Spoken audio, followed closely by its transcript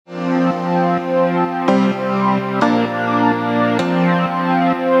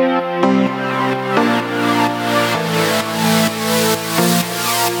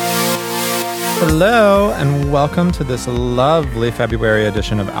Hello, and welcome to this lovely February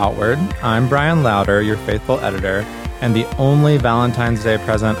edition of Outward. I'm Brian Lauder, your faithful editor, and the only Valentine's Day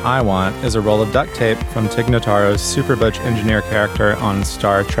present I want is a roll of duct tape from Tig Notaro's super butch engineer character on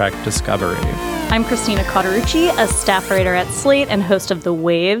Star Trek Discovery. I'm Christina Cauterucci, a staff writer at Slate and host of The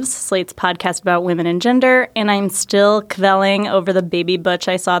Waves, Slate's podcast about women and gender, and I'm still kvelling over the baby butch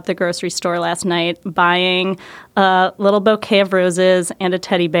I saw at the grocery store last night, buying a little bouquet of roses and a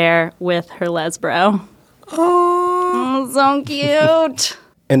teddy bear with her lesbro. Oh, so cute.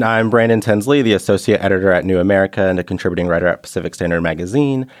 And I'm Brandon Tinsley, the associate editor at New America and a contributing writer at Pacific Standard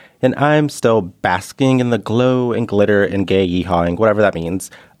Magazine. And I'm still basking in the glow and glitter and gay yeehawing, whatever that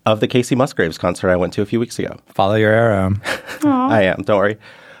means, of the Casey Musgraves concert I went to a few weeks ago. Follow your arrow. I am, don't worry.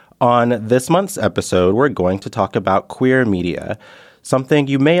 On this month's episode, we're going to talk about queer media, something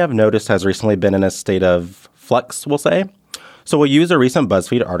you may have noticed has recently been in a state of flux, we'll say. So we'll use a recent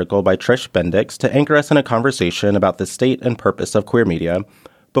BuzzFeed article by Trish Bendix to anchor us in a conversation about the state and purpose of queer media,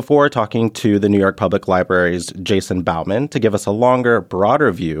 before talking to the New York Public Library's Jason Bauman to give us a longer,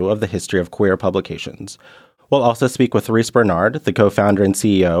 broader view of the history of queer publications. We'll also speak with Reese Bernard, the co-founder and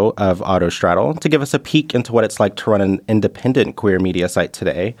CEO of Autostraddle, to give us a peek into what it's like to run an independent queer media site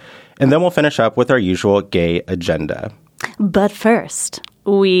today. And then we'll finish up with our usual gay agenda. But first,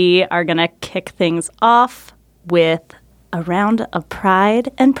 we are going to kick things off with a round of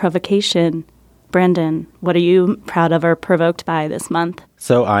pride and provocation. Brendan, what are you proud of or provoked by this month?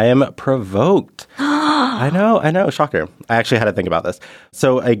 So I am provoked. I know, shocker. I actually had to think about this.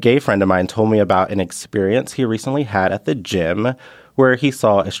 So a gay friend of mine told me about an experience he recently had at the gym where he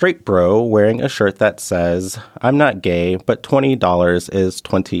saw a straight bro wearing a shirt that says, "I'm not gay, but $20 is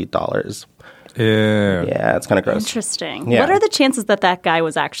 $20. Ew. Yeah, it's kind of gross. Interesting. Yeah. What are the chances that that guy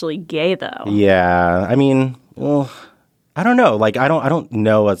was actually gay, though? Yeah, I mean, well, I don't know. Like, I don't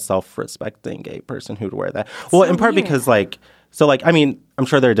know a self-respecting gay person who'd wear that. Well, in part because, I mean, I'm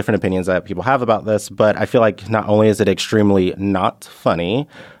sure there are different opinions that people have about this, but I feel like not only is it extremely not funny,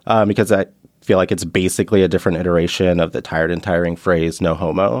 because I feel like it's basically a different iteration of the tired and tiring phrase, no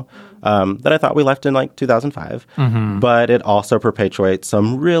homo, that I thought we left in, 2005. Mm-hmm. But it also perpetuates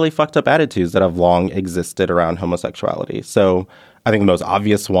some really fucked up attitudes that have long existed around homosexuality. So I think the most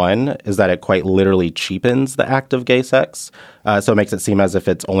obvious one is that it quite literally cheapens the act of gay sex. So it makes it seem as if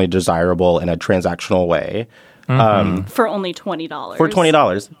it's only desirable in a transactional way. Mm-hmm. For only $20. For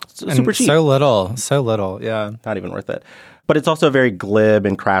 $20. Super cheap. So little, yeah. Not even worth it. But it's also a very glib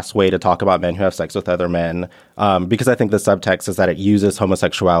and crass way to talk about men who have sex with other men, because I think the subtext is that it uses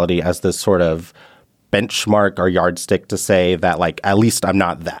homosexuality as this sort of benchmark or yardstick to say that, at least I'm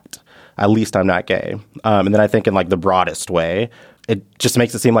not that. At least I'm not gay. And then I think in, the broadest way, it just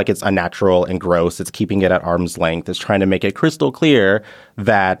makes it seem like it's unnatural and gross. It's keeping it at arm's length. It's trying to make it crystal clear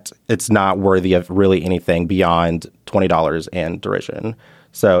that it's not worthy of really anything beyond $20 and derision.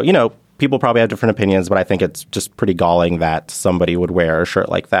 So, people probably have different opinions, but I think it's just pretty galling that somebody would wear a shirt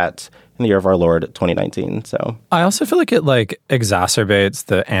like that in the year of our Lord, 2019. So I also feel like it exacerbates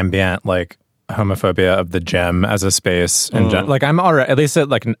the ambient homophobia of the gym as a space in I'm already, at least at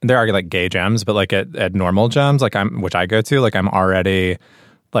there are gay gyms, but at normal gyms which I go to, I'm already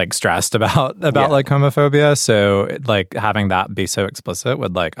stressed about homophobia, so having that be so explicit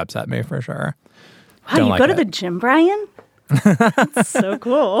would upset me for sure. Wow, you go to the gym, Brian? That's so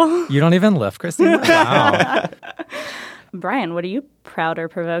cool. You don't even lift, Christina? Wow. Brian, what are you proud or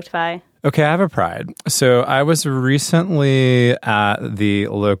provoked by? Okay, I have a pride. So I was recently at the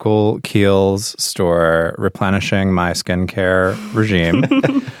local Kiehl's store replenishing my skincare regime,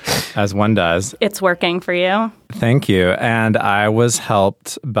 as one does. It's working for you. Thank you. And I was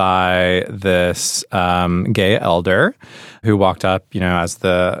helped by this gay elder who walked up, as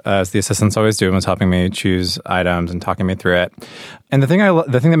the assistants always do, and was helping me choose items and talking me through it. And the thing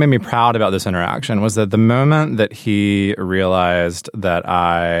that made me proud about this interaction was that the moment that he realized that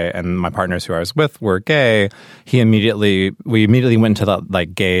I and my partners who I was with were gay, we immediately went into the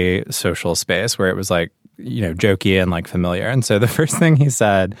gay social space where it was jokey and familiar. And so the first thing he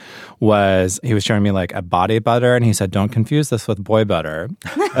said was, he was showing me a body butter, and he said, "Don't confuse this with boy butter."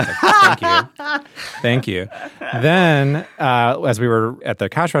 Thank you. Then as we were at the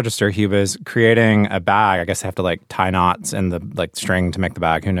cash register, he was creating a bag. I guess I have to tie knots in the string to make the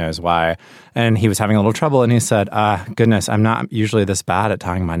bag. Who knows why? And he was having a little trouble, and he said, "Goodness, I'm not usually this bad at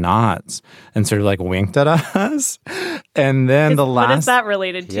tying my knots," and sort of winked at us. And then what is that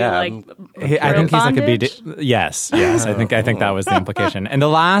related to? I think he's a Yes. I think that was the implication. And the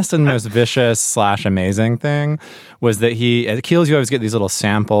last and most vicious / amazing thing was that at Kiehl's you always get these little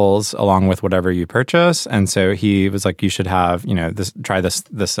samples along with whatever you purchase, and so he was like, you should have try this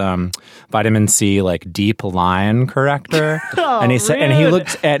vitamin C like deep line corrector. And he said, and he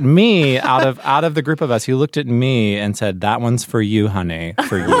looked at me out of the group of us. He looked at me and said, "That one's for you, honey,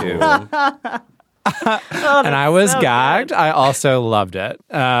 for you." And I was gagged. Good. I also loved it.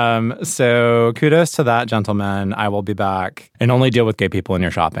 So kudos to that gentleman. I will be back, and only deal with gay people in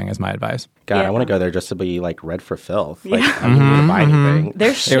your shopping is my advice. God, I want to go there just to be like red for filth. Like, I don't need to buy anything.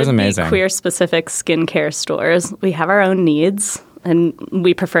 There should be queer-specific skincare stores. We have our own needs, and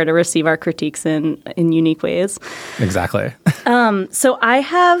we prefer to receive our critiques in unique ways. Exactly. So I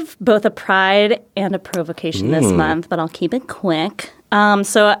have both a pride and a provocation this month, but I'll keep it quick.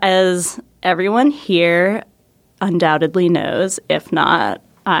 So as everyone here undoubtedly knows, if not,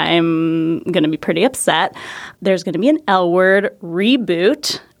 I'm going to be pretty upset. There's going to be an L Word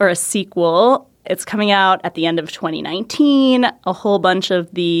reboot or a sequel. It's coming out at the end of 2019. A whole bunch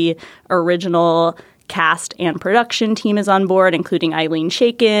of the original cast and production team is on board, including Eileen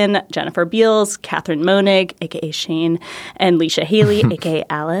Shaken, Jennifer Beals, Catherine Monig, a.k.a. Shane, and Leisha Haley, a.k.a.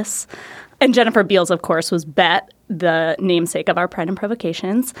 Alice. And Jennifer Beals, of course, was Bet, the namesake of our Pride and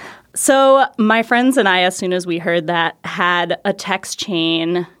Provocations. So my friends and I, as soon as we heard that, had a text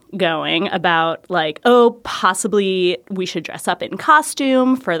chain going about like, oh, possibly we should dress up in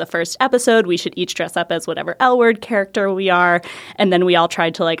costume for the first episode. We should each dress up as whatever L Word character we are. And then we all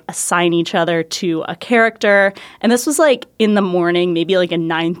tried to like assign each other to a character. And this was like in the morning, maybe like a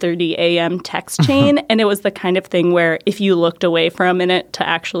 9:30 a.m. text chain. And it was the kind of thing where if you looked away for a minute to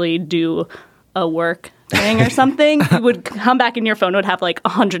actually do a work thing or something, you would come back and your phone would have like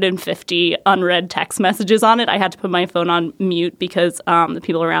 150 unread text messages on it. I had to put my phone on mute because the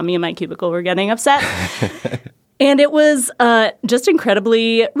people around me in my cubicle were getting upset. And it was just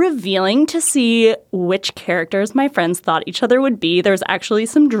incredibly revealing to see which characters my friends thought each other would be. There was actually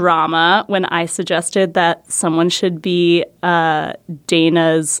some drama when I suggested that someone should be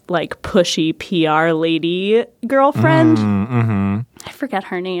Dana's like pushy PR lady girlfriend. I forget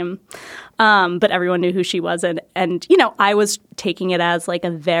her name. But everyone knew who she was. And, you know, I was taking it as like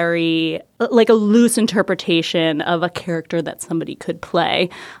a very, like a loose interpretation of a character that somebody could play.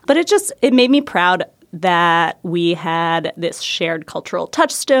 But it made me proud that we had this shared cultural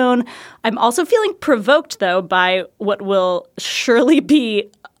touchstone. I'm also feeling provoked, though, by what will surely be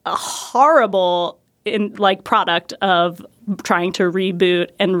a horrible product of trying to reboot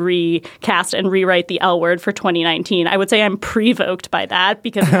and recast and rewrite the L Word for 2019. I would say I'm provoked by that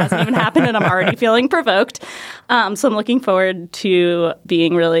because it hasn't even happened and I'm already feeling provoked. So I'm looking forward to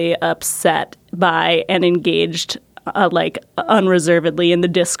being really upset by and engaged unreservedly in the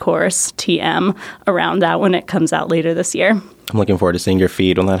discourse TM around that when it comes out later this year. I'm looking forward to seeing your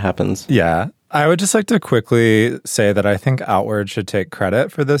feed when that happens. Yeah. I would just like to quickly say that I think Outward should take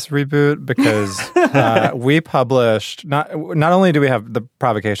credit for this reboot because we published, not only do we have the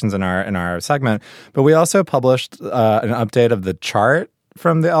provocations in our segment, but we also published an update of the chart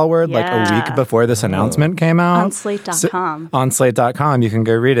from the L Word like a week before this announcement came out. On Slate.com. On Slate.com. You can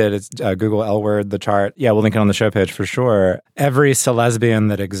go read it. It's Google L Word, the chart. Yeah, we'll link it on the show page for sure. Every celesbian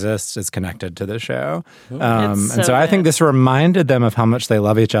that exists is connected to the show. And so I think this reminded them of how much they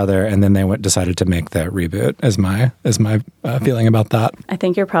love each other, and then they decided to make the reboot is my feeling about that. I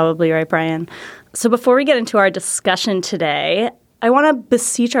think you're probably right, Brian. So before we get into our discussion today, I want to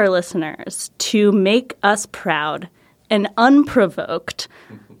beseech our listeners to make us proud and unprovoked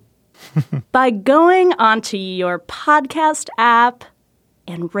by going onto your podcast app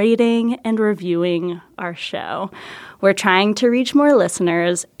and rating and reviewing our show. We're trying to reach more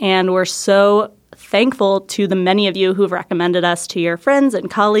listeners, and we're so thankful to the many of you who've recommended us to your friends and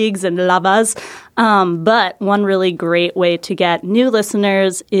colleagues and lovers. But one really great way to get new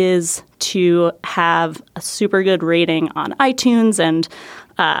listeners is to have a super good rating on iTunes and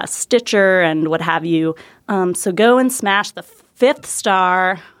Stitcher and what have you. So go and smash the 5th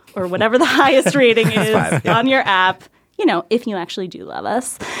star or whatever the highest rating is on your app, you know, if you actually do love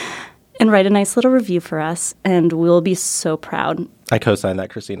us, and write a nice little review for us, and we'll be so proud. I co-sign that,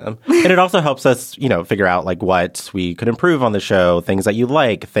 Christina. And it also helps us, you know, figure out like what we could improve on the show, things that you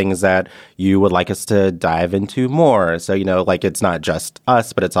like, things that you would like us to dive into more. So, you know, like it's not just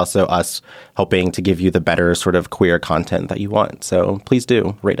us, but it's also us helping to give you the better sort of queer content that you want. So please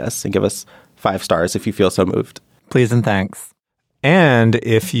do rate us and give us 5 stars if you feel so moved. Please and thanks. And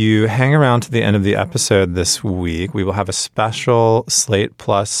if you hang around to the end of the episode this week, we will have a special Slate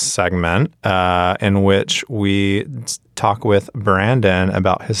Plus segment in which we talk with Brandon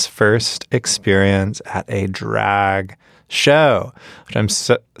about his first experience at a drag show, which I'm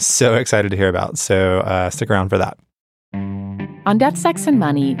so excited to hear about. So stick around for that. On Death, Sex, and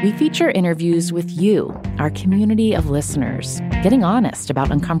Money, we feature interviews with you, our community of listeners, getting honest about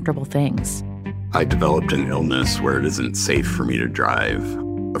uncomfortable things. I developed an illness where it isn't safe for me to drive.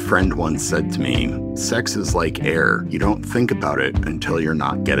 A friend once said to me, "Sex is like air. You don't think about it until you're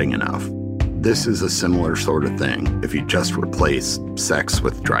not getting enough." This is a similar sort of thing if you just replace sex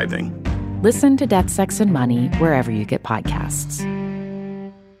with driving. Listen to Death, Sex, and Money wherever you get podcasts.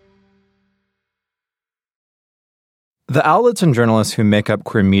 The outlets and journalists who make up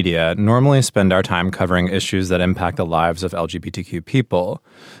queer media normally spend our time covering issues that impact the lives of LGBTQ people.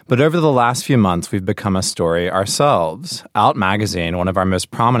 But over the last few months, we've become a story ourselves. Out Magazine, one of our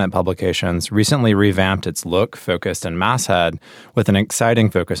most prominent publications, recently revamped its look, focused, and masthead with an exciting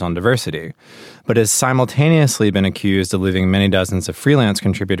focus on diversity, but has simultaneously been accused of leaving many dozens of freelance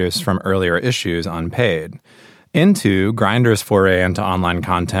contributors from earlier issues unpaid. Into, Grindr's foray into online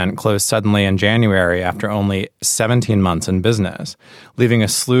content closed suddenly in January after only 17 months in business, leaving a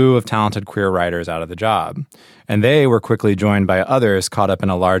slew of talented queer writers out of the job. And they were quickly joined by others caught up in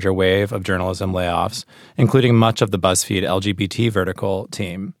a larger wave of journalism layoffs, including much of the BuzzFeed LGBT vertical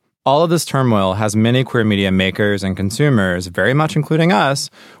team. All of this turmoil has many queer media makers and consumers, very much including us,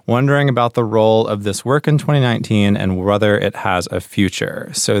 wondering about the role of this work in 2019 and whether it has a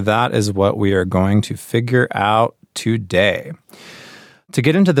future. So that is what we are going to figure out today. To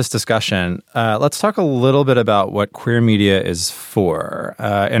get into this discussion, let's talk a little bit about what queer media is for.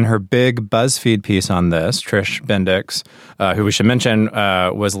 In her big BuzzFeed piece on this, Trish Bendix, who we should mention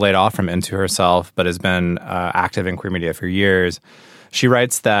was laid off from Into herself, but has been active in queer media for years. She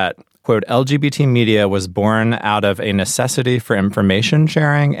writes that, quote, LGBT media was born out of a necessity for information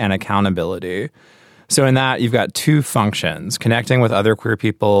sharing and accountability. So in that, you've got two functions, connecting with other queer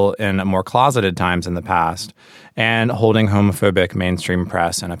people in more closeted times in the past and holding homophobic mainstream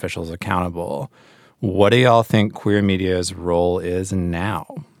press and officials accountable. What do y'all think queer media's role is now?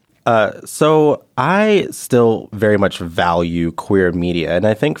 So I still very much value queer media. And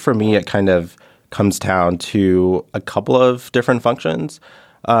I think for me, it kind of comes down to a couple of different functions.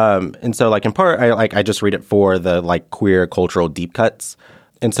 And so like in part, I just read it for the like queer cultural deep cuts.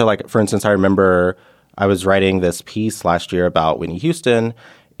 And so like, for instance, I remember I was writing this piece last year about Whitney Houston,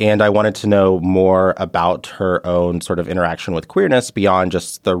 and I wanted to know more about her own sort of interaction with queerness beyond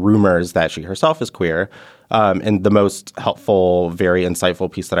just the rumors that she herself is queer. And the most helpful, very insightful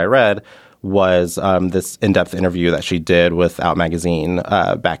piece that I read was this in-depth interview that she did with Out Magazine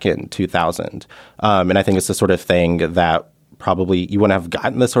back in 2000. And I think it's the sort of thing that probably you wouldn't have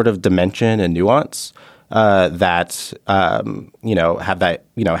gotten the sort of dimension and nuance that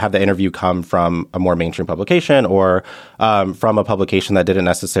have the interview come from a more mainstream publication or from a publication that didn't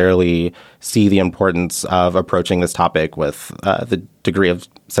necessarily see the importance of approaching this topic with the degree of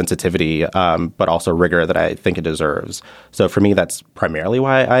sensitivity, but also rigor that I think it deserves. So for me, that's primarily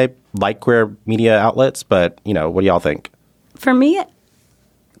why I like queer media outlets. But, what do y'all think? For me,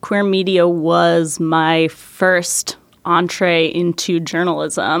 queer media was my first entree into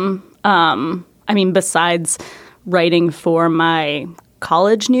journalism. Besides writing for my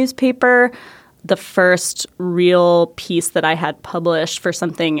college newspaper, the first real piece that I had published for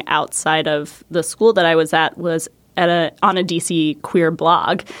something outside of the school that I was at was on a DC queer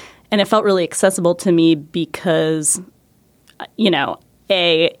blog. And it felt really accessible to me because,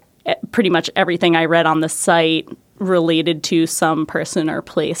 pretty much everything I read on the site related to some person or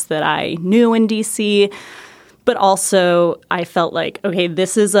place that I knew in DC. But also I felt like, okay,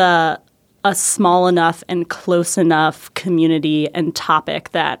 this is a small enough and close enough community and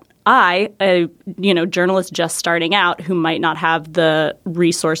topic that a journalist just starting out who might not have the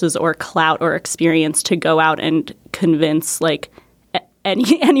resources or clout or experience to go out and convince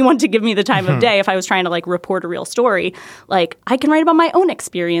anyone to give me the time of day if I was trying to report a real story. I can write about my own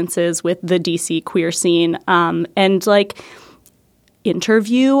experiences with the DC queer scene and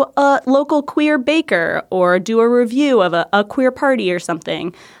interview a local queer baker or do a review of a queer party or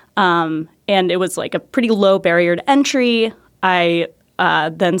something. And it was a pretty low barrier to entry. I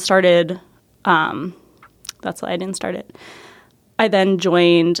then started that's why I didn't start it. I then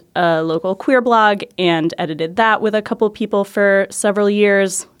joined a local queer blog and edited that with a couple of people for several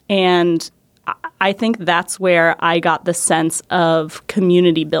years. And I think that's where I got the sense of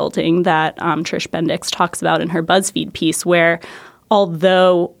community building that Trish Bendix talks about in her BuzzFeed piece, where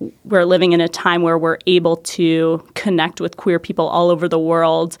although we're living in a time where we're able to connect with queer people all over the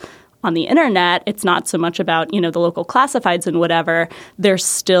world on the internet, it's not so much about, the local classifieds and whatever. There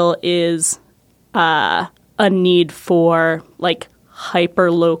still is a a need for like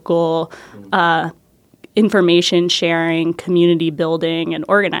hyper-local information sharing, community building, and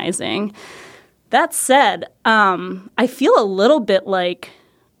organizing. That said, I feel a little bit like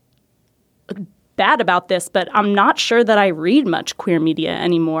bad about this, but I'm not sure that I read much queer media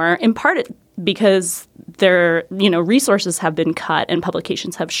anymore, in part because resources have been cut and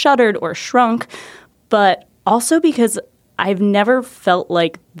publications have shuttered or shrunk, but also because I've never felt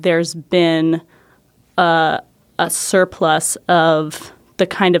like there's been a surplus of the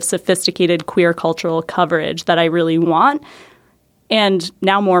kind of sophisticated queer cultural coverage that I really want. And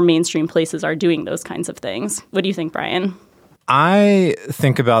now more mainstream places are doing those kinds of things. What do you think, Brian? I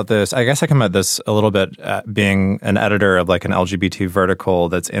think about this, I guess I come at this a little bit being an editor of like an LGBT vertical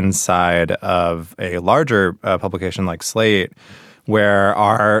that's inside of a larger publication like Slate, where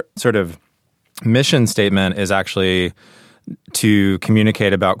our sort of mission statement is actually to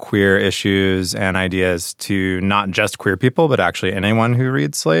communicate about queer issues and ideas to not just queer people, but actually anyone who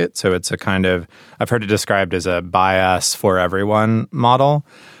reads Slate. So it's a kind of, I've heard it described as a bias for everyone model.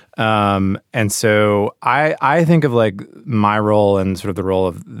 And so I think of like my role and sort of the role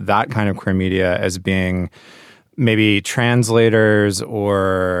of that kind of queer media as being maybe translators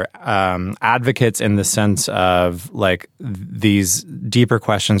or advocates in the sense of like these deeper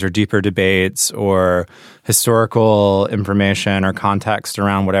questions or deeper debates or historical information or context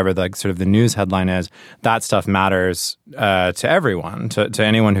around whatever the sort of the news headline is. That stuff matters to everyone, to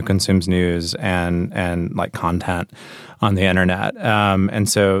anyone who consumes news and like content on the internet. And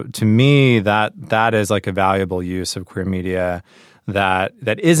so to me, that is like a valuable use of queer media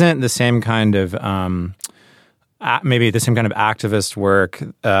that isn't the same kind of maybe the same kind of activist work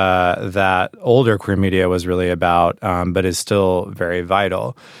that older queer media was really about, but is still very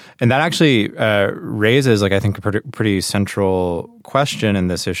vital. And that actually raises, like, I think, a pretty central question in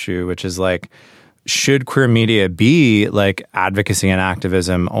this issue, which is like, should queer media be like advocacy and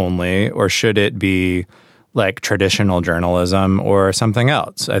activism only, or should it be like traditional journalism or something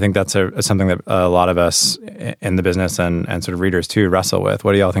else? I think that's something that a lot of us in the business and sort of readers too wrestle with.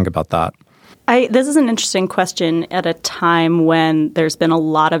 What do y'all think about that? This is an interesting question at a time when there's been a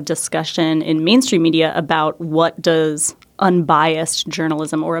lot of discussion in mainstream media about what does unbiased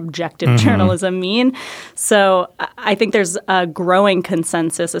journalism or objective journalism mean. So I think there's a growing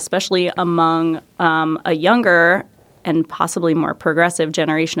consensus, especially among a younger and possibly more progressive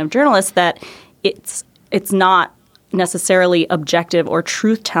generation of journalists, that it's not necessarily objective or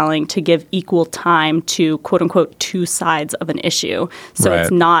truth-telling to give equal time to, quote-unquote, two sides of an issue. So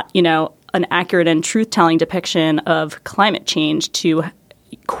It's not, an accurate and truth-telling depiction of climate change to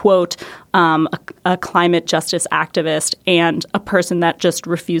quote a climate justice activist and a person that just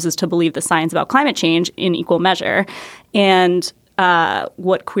refuses to believe the science about climate change in equal measure. And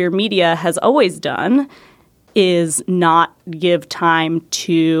what queer media has always done is not give time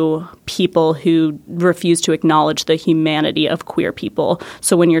to people who refuse to acknowledge the humanity of queer people.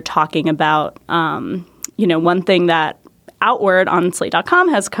 So when you're talking about, one thing that Outward on Slate.com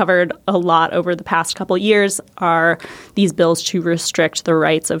has covered a lot over the past couple of years are these bills to restrict the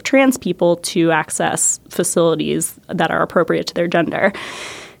rights of trans people to access facilities that are appropriate to their gender.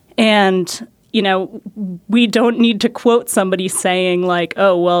 And, we don't need to quote somebody saying like,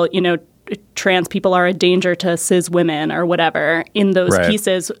 oh, well, trans people are a danger to cis women or whatever in those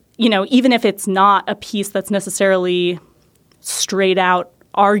pieces, even if it's not a piece that's necessarily straight out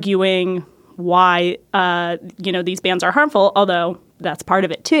arguing why, these bans are harmful, although that's part of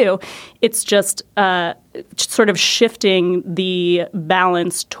it too. It's just sort of shifting the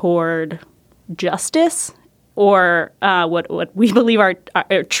balance toward justice or what we believe are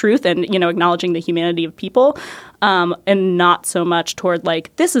truth and, acknowledging the humanity of people, and not so much toward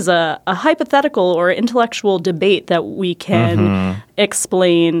like, this is a hypothetical or intellectual debate that we can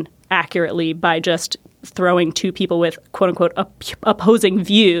explain accurately by just throwing two people with, quote unquote, opposing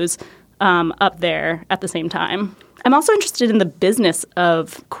views up there at the same time. I'm also interested in the business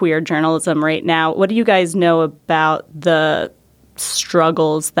of queer journalism right now. What do you guys know about the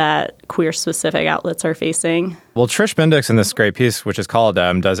struggles that queer-specific outlets are facing? Well, Trish Bendix in this great piece, which is called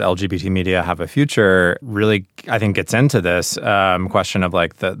Does LGBT Media Have a Future?, really, I think, gets into this question of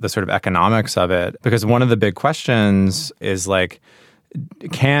like the sort of economics of it. Because one of the big questions is like,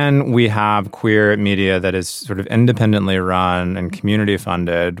 can we have queer media that is sort of independently run and community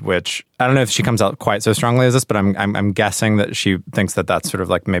funded, which I don't know if she comes out quite so strongly as this, but I'm guessing that she thinks that that's sort of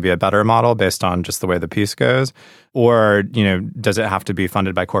like maybe a better model based on just the way the piece goes. Or, does it have to be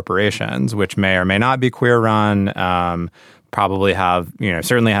funded by corporations, which may or may not be queer run, probably have,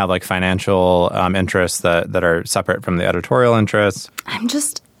 certainly have like financial interests that are separate from the editorial interests?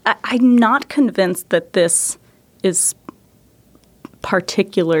 I'm not convinced that this is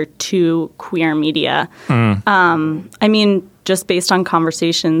particular to queer media. I mean, just based on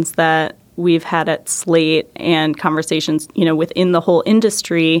conversations that we've had at Slate and conversations, within the whole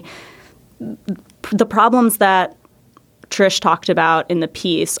industry, the problems that Trish talked about in the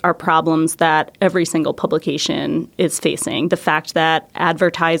piece are problems that every single publication is facing. The fact that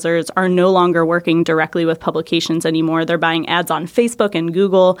advertisers are no longer working directly with publications anymore. They're buying ads on Facebook and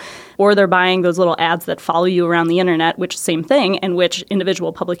Google, or they're buying those little ads that follow you around the internet, which same thing, and which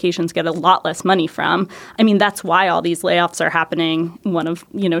individual publications get a lot less money from. I mean, that's why all these layoffs are happening. One of,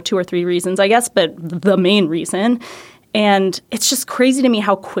 2 or 3 reasons, I guess, but the main reason. And it's just crazy to me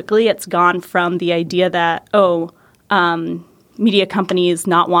how quickly it's gone from the idea that, media companies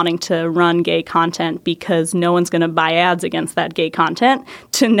not wanting to run gay content because no one's going to buy ads against that gay content,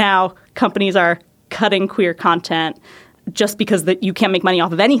 to now companies are cutting queer content just because you can't make money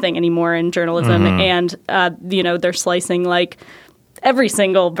off of anything anymore in journalism. And, they're slicing like every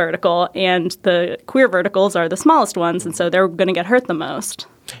single vertical, and the queer verticals are the smallest ones. And so they're going to get hurt the most.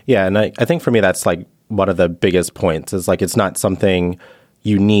 Yeah. And I think for me, that's like one of the biggest points is like, it's not something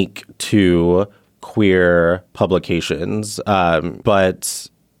unique to queer publications, but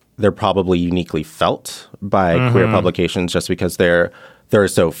they're probably uniquely felt by queer publications just because there are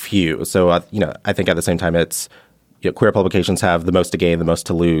so few. So, I think at the same time, it's queer publications have the most to gain, the most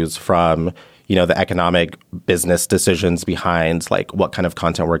to lose from, the economic business decisions behind like what kind of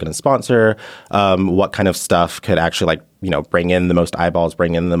content we're going to sponsor, what kind of stuff could actually bring in the most eyeballs,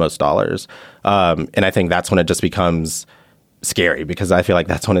 bring in the most dollars. And I think that's when it just becomes scary, because I feel like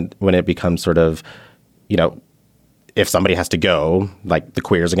that's when it becomes sort of, if somebody has to go, like the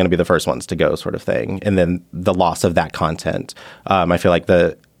queers are going to be the first ones to go, sort of thing. And then the loss of that content, I feel like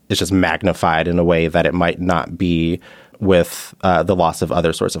it's just magnified in a way that it might not be with the loss of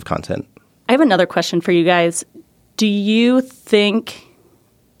other sorts of content. I have another question for you guys. Do you think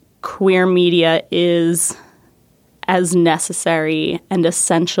queer media is as necessary and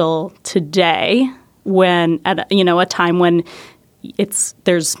essential today, when at a time when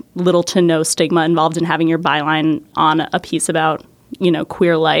there's little to no stigma involved in having your byline on a piece about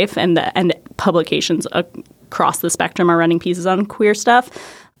queer life, and publications across the spectrum are running pieces on queer stuff,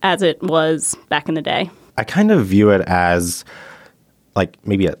 as it was back in the day? I kind of view it as like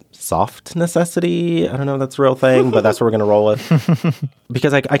maybe a soft necessity. I don't know if that's a real thing, but that's what we're going to roll with.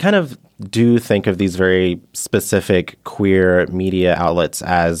 Because I kind of do think of these very specific queer media outlets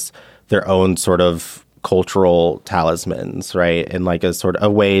as their own sort of cultural talismans, right? And like a sort of a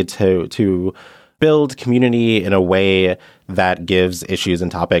way to build community in a way that gives issues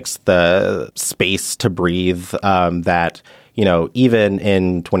and topics the space to breathe, that, even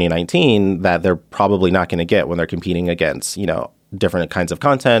in 2019, that they're probably not going to get when they're competing against, different kinds of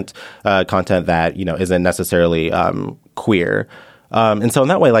content that, isn't necessarily queer. And so in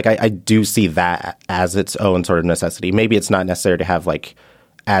that way, like, I do see that as its own sort of necessity. Maybe it's not necessary to have like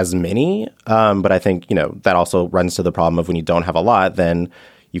as many, but I think, that also runs to the problem of when you don't have a lot, then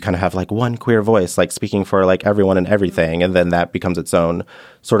you kind of have like one queer voice, like speaking for like everyone and everything. And then that becomes its own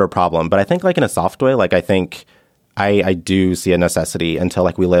sort of problem. But I think like in a soft way, like I think I do see a necessity until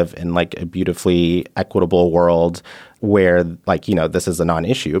like we live in like a beautifully equitable world where like, this is a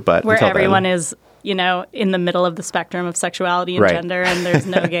non-issue, but where everyone is, in the middle of the spectrum of sexuality and right. gender, and there's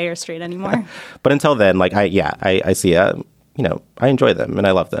no gay or straight anymore. But until then, like I see I enjoy them and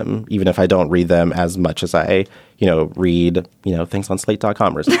I love them, even if I don't read them as much as I, read, things on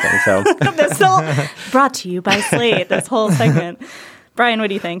slate.com or something. So That's still brought to you by Slate, this whole segment. Brian, what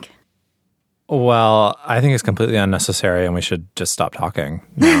do you think? Well, I think it's completely unnecessary and we should just stop talking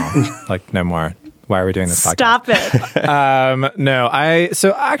now. Like, no more. Why are we doing this podcast? Stop it. No, I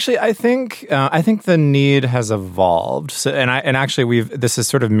think the need has evolved. So, and actually this is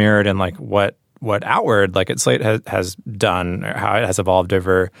sort of mirrored in like what Outward, like at Slate, has done, or how it has evolved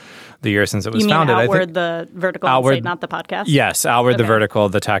over the years since it was founded. Outward, the vertical on Slate, not the podcast? Yes, Outward, the vertical,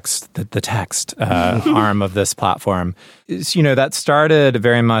 the text arm of this platform. That started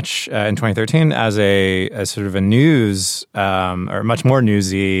very much in 2013 as a sort of a news, or much more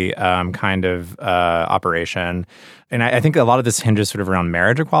newsy kind of operation. And I think a lot of this hinges sort of around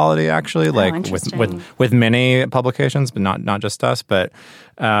marriage equality, actually, like with many publications, but not just us. But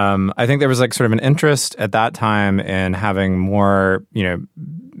I think there was like sort of an interest at that time in having more,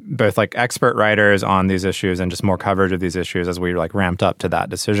 both like expert writers on these issues and just more coverage of these issues as we like ramped up to that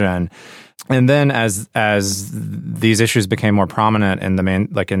decision. And then as these issues became more prominent in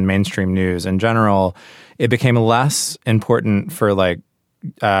in mainstream news in general, it became less important for like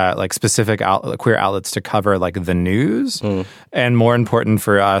like specific queer outlets to cover like the news, and more important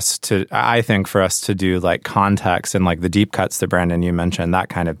for us to, I think, for us to do like context and like the deep cuts that Brandon, you mentioned, that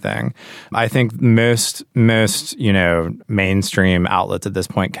kind of thing. I think most mainstream outlets at this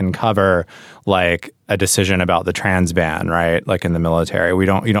point can cover like a decision about the trans ban, right? Like in the military,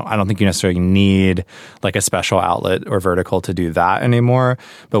 I don't think you necessarily need like a special outlet or vertical to do that anymore.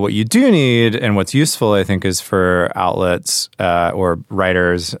 But what you do need, and what's useful, I think, is for outlets or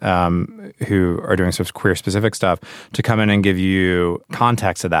writers who are doing sort of queer specific stuff to come in and give you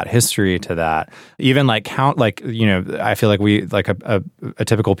context to that, history to that, even like I feel like we like a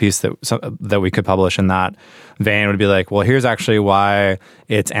typical piece that we could publish in that vein would be like, well, here's actually why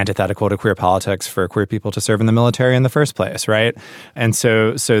it's antithetical to queer politics for queer people to serve in the military in the first place, right? And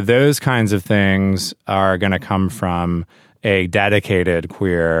so those kinds of things are going to come from a dedicated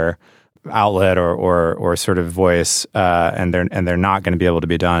queer outlet or sort of voice, and they're not going to be able to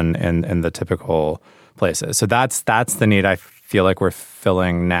be done in the typical places. So that's the need I feel like we're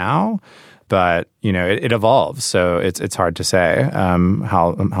filling now. But it evolves, so it's hard to say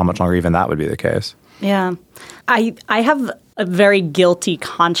how much longer even that would be the case. Yeah. I have a very guilty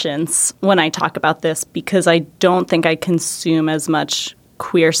conscience when I talk about this because I don't think I consume as much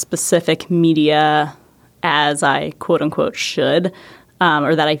queer-specific media as I quote-unquote should,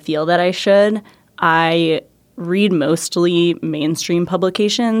 or that I feel that I should. I read mostly mainstream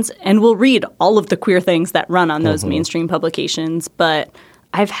publications and will read all of the queer things that run on those mainstream publications, but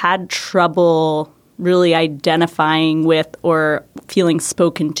I've had trouble really identifying with or feeling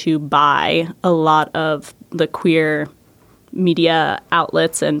spoken to by a lot of the queer media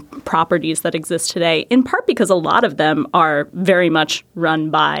outlets and properties that exist today, in part because a lot of them are very much run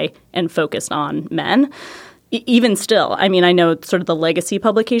by and focused on men. Even still, I mean, I know sort of the legacy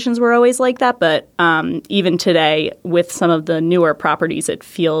publications were always like that, but even today with some of the newer properties, it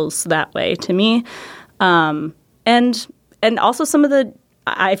feels that way to me. And also some of the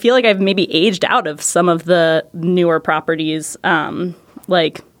I feel like I've maybe aged out of some of the newer properties,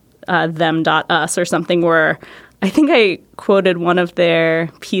 like them.us or something, where I think I quoted one of their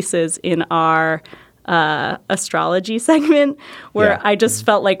pieces in our astrology segment where I just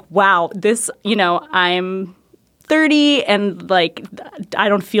felt like, wow, this, I'm 30 and like I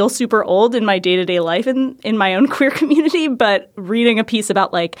don't feel super old in my day-to-day life in my own queer community, but reading a piece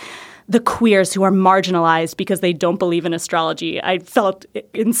about like the queers who are marginalized because they don't believe in astrology, I felt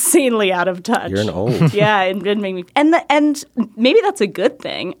insanely out of touch. You're an old. Yeah, it made me, and maybe that's a good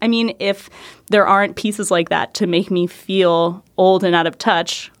thing. I mean, if there aren't pieces like that to make me feel old and out of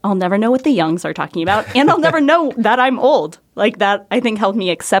touch, I'll never know what the youngs are talking about, and I'll never know that I'm old. Like that, I think helped me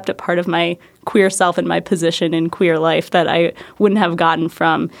accept a part of my queer self and my position in queer life that I wouldn't have gotten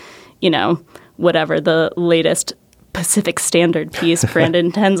from, whatever the latest Pacific Standard piece Brandon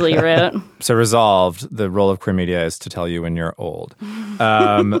Tensley wrote. So resolved, the role of queer media is to tell you when you're old.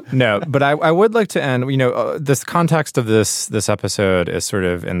 No, but I would like to end, this context of this episode is sort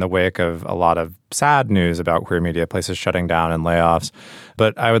of in the wake of a lot of sad news about queer media, places shutting down and layoffs.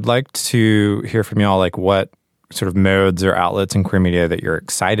 But I would like to hear from y'all, like what sort of modes or outlets in queer media that you're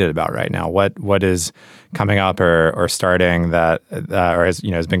excited about right now. What is coming up or starting that, or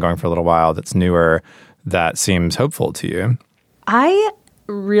has been going for a little while that's newer, that seems hopeful to you? I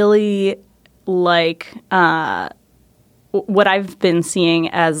really like what I've been seeing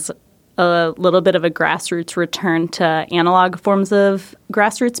as a little bit of a grassroots return to analog forms of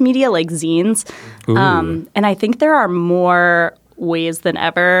grassroots media like zines. And I think there are more ways than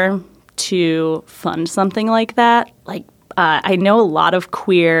ever to fund something like that. Like I know a lot of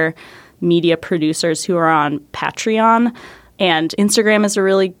queer media producers who are on Patreon, and Instagram is a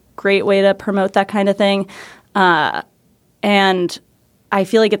really great way to promote that kind of thing. And I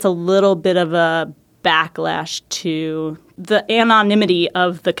feel like it's a little bit of a backlash to the anonymity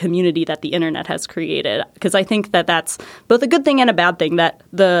of the community that the internet has created. Because I think that that's both a good thing and a bad thing, that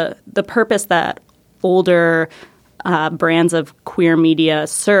the purpose that older brands of queer media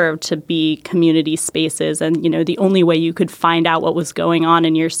served to be community spaces and, the only way you could find out what was going on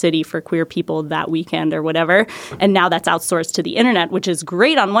in your city for queer people that weekend or whatever. And now that's outsourced to the internet, which is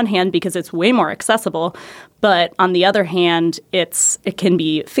great on one hand because it's way more accessible. But on the other hand, it can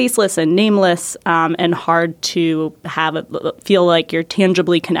be faceless and nameless and hard to feel like you're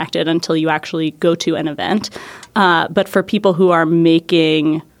tangibly connected until you actually go to an event. But for people who are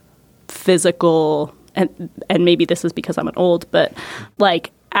making physical, and maybe this is because I'm an old, but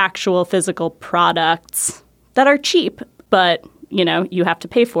like actual physical products that are cheap, but you have to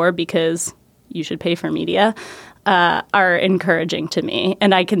pay for because you should pay for media, are encouraging to me.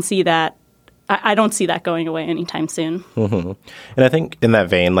 And I can see that I don't see that going away anytime soon. Mm-hmm. And I think in that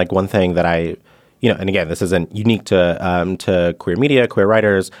vein, like one thing that I, and again, this isn't unique to queer media, queer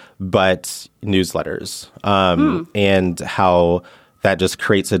writers, but newsletters, and how that just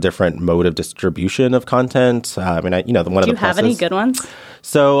creates a different mode of distribution of content. One of the Do you have any good ones?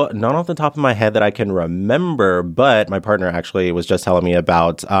 So not off the top of my head that I can remember, but my partner actually was just telling me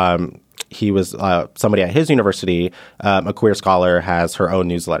about. He was somebody at his university, a queer scholar, has her own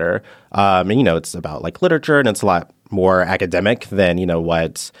newsletter, and it's about like literature, and it's a lot more academic than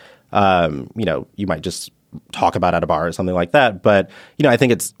what you might just talk about at a bar or something like that. But, I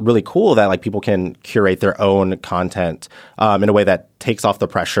think it's really cool that like people can curate their own content in a way that takes off the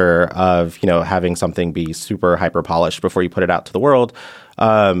pressure of, having something be super hyper polished before you put it out to the world.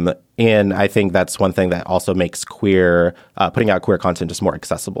 And I think that's one thing that also makes putting out queer content just more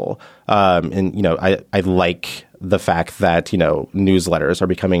accessible. I like the fact that, newsletters are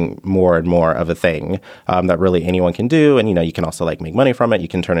becoming more and more of a thing that really anyone can do. And, you can also like make money from it. You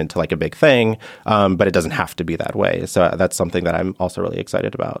can turn it into like a big thing, but it doesn't have to be that way. So that's something that I'm also really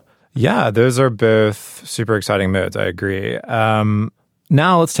excited about. Yeah, those are both super exciting modes. I agree.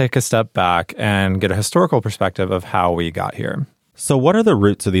 Now let's take a step back and get a historical perspective of how we got here. So what are the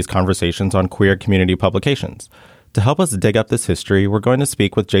roots of these conversations on queer community publications? To help us dig up this history, we're going to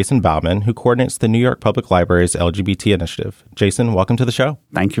speak with Jason Bauman, who coordinates the New York Public Library's LGBT initiative. Jason, welcome to the show.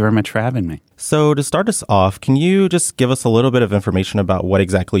 Thank you very much for having me. So to start us off, can you just give us a little bit of information about what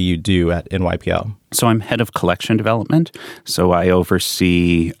exactly you do at NYPL? So I'm head of collection development. So I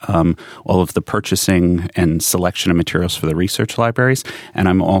oversee all of the purchasing and selection of materials for the research libraries. And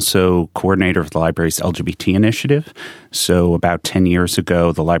I'm also coordinator of the library's LGBT initiative. So about 10 years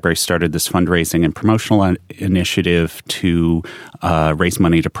ago, the library started this fundraising and promotional initiative to raise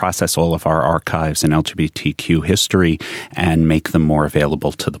money to process all of our archives and LGBTQ history and make them more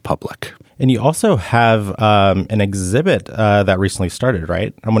available to the public. And you also have an exhibit that recently started,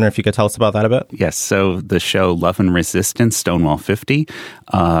 right? I'm wondering if you could tell us about that a bit. Yes. So the show Love and Resistance, Stonewall 50,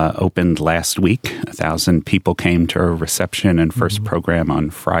 opened last week. 1,000 people came to our reception and first program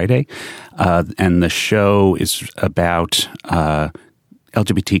on Friday. And the show is about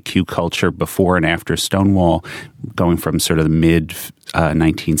LGBTQ culture before and after Stonewall, going from sort of the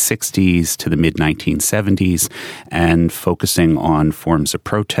mid-1960s to the mid-1970s, and focusing on forms of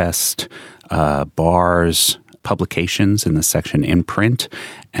protest, bars, publications in the section in print,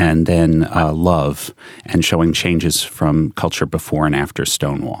 and then love, and showing changes from culture before and after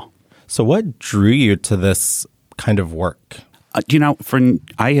Stonewall. So what drew you to this kind of work? I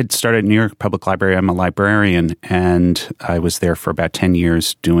had started at New York Public Library. I'm a librarian, and I was there for about 10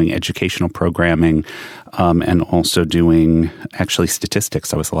 years doing educational programming and also doing actually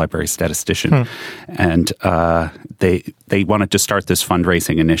statistics. I was a library statistician. And they wanted to start this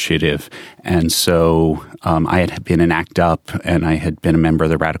fundraising initiative. And so I had been in ACT UP, and I had been a member of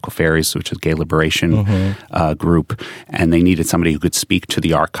the Radical Fairies, which is a gay liberation group. And they needed somebody who could speak to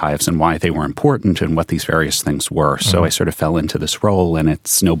the archives and why they were important and what these various things were. So I sort of fell into this role, and it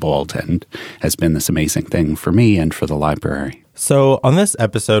snowballed and has been this amazing thing for me and for the library. So on this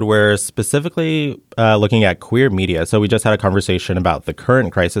episode, we're specifically looking at queer media. So we just had a conversation about the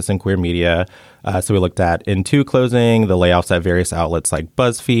current crisis in queer media. So we looked at In2 closing, the layoffs at various outlets like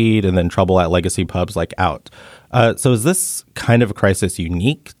BuzzFeed, and then trouble at legacy pubs like Out. So is this kind of a crisis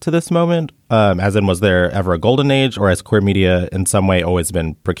unique to this moment? As in, was there ever a golden age, or has queer media in some way always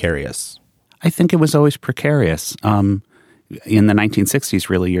been precarious? I think it was always precarious. In the 1960s,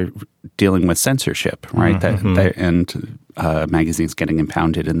 really, you're dealing with censorship, right? And magazines getting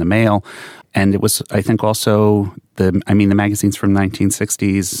impounded in the mail. And it was, I think, also the magazines from the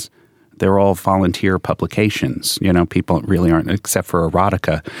 1960s, they're all volunteer publications. People really aren't, except for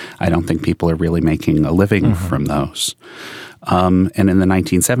erotica. I don't think people are really making a living from those. And in the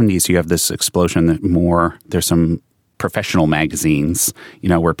 1970s, you have this explosion that there's some professional magazines,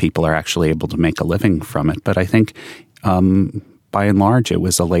 where people are actually able to make a living from it. But I think by and large, it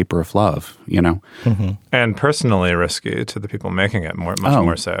was a labor of love, And personally risky to the people making it, much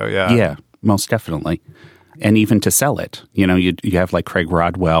more so, yeah. Yeah, most definitely. And even to sell it. You have like Craig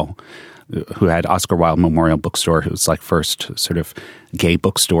Rodwell, who had Oscar Wilde Memorial Bookstore, who was like first sort of gay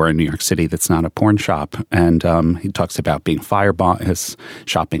bookstore in New York City that's not a porn shop. And he talks about being his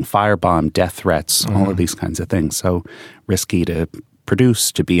shop being firebombed, death threats, all of these kinds of things. So risky to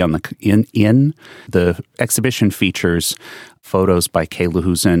produce, to be on in the exhibition features photos by Kay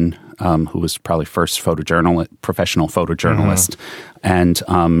Lahusen, who was probably first professional photojournalist, and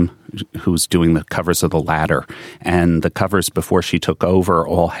who's doing the covers of The Ladder. And the covers before she took over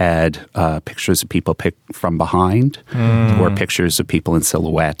all had pictures of people picked from behind or pictures of people in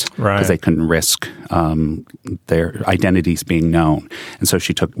silhouette because they couldn't risk their identities being known. And so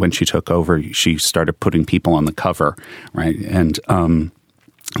when she took over, she started putting people on the cover, right? And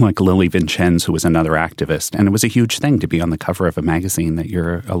like Lily Vincenz, who was another activist. And it was a huge thing to be on the cover of a magazine that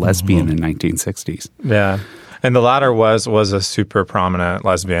you're a lesbian in 1960s. Yeah. And The Ladder was a super prominent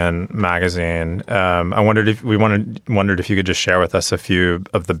lesbian magazine. I wondered if you could just share with us a few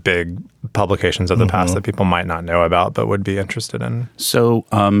of the big publications of the past that people might not know about but would be interested in. So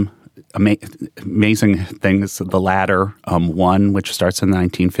amazing things. The Ladder, one, which starts in the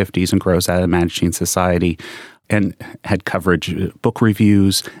 1950s and grows out of the Mattachine Society, and had coverage, book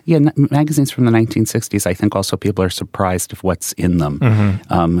reviews. Yeah, magazines from the 1960s, I think also people are surprised of what's in them.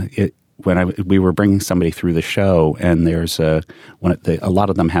 We were bringing somebody through the show, and there's a lot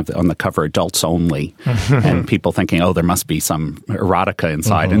of them have on the cover adults only, and people thinking, oh, there must be some erotica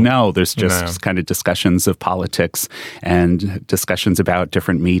inside. And no, there's just kind of discussions of politics and discussions about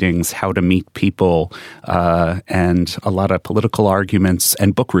different meetings, how to meet people, and a lot of political arguments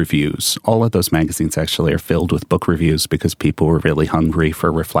and book reviews. All of those magazines actually are filled with book reviews because people were really hungry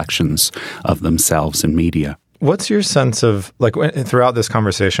for reflections of themselves in media. What's your sense of, like, throughout this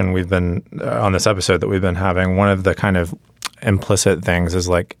conversation we've been, on this episode that we've been having, one of the kind of implicit things is,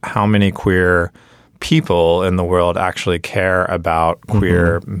 like, how many queer people in the world actually care about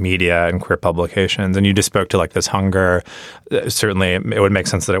queer media and queer publications? And you just spoke to, like, this hunger. Certainly, it would make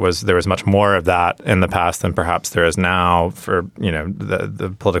sense that there was much more of that in the past than perhaps there is now for, you know,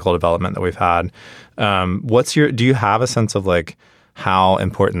 the political development that we've had. Do you have a sense of, like, how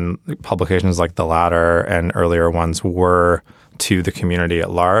important publications like The Ladder and earlier ones were to the community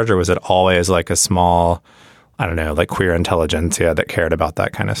at large? Or was it always like a small, I don't know, like queer intelligentsia that cared about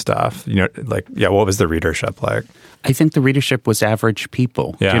that kind of stuff? You know, like, yeah, what was the readership like? I think the readership was average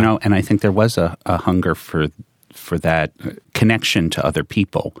people, you know, and I think there was a hunger for that connection to other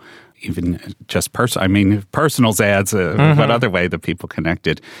people. Even just personals ads, what other way that people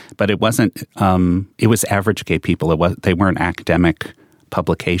connected. But it wasn't, it was average gay people. They weren't academic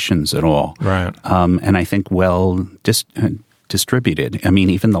publications at all. Right. And I think distributed. I mean,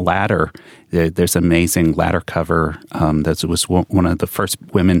 even The Ladder, there's an amazing Ladder cover. That was one of the first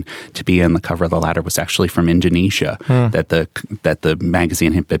women to be on the cover of The Ladder was actually from Indonesia. That the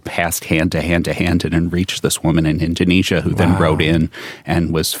magazine had been passed hand to hand and reached this woman in Indonesia who then wrote in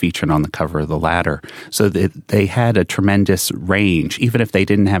and was featured on the cover of The Ladder. So they had a tremendous range. Even if they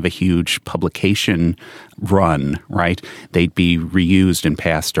didn't have a huge publication run, right, they'd be reused and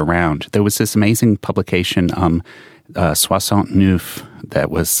passed around. There was this amazing publication, 69, that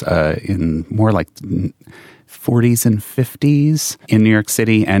was in more like 40s and 50s in New York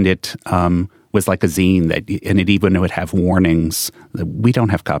City, and it was like a zine and it even would have warnings. We don't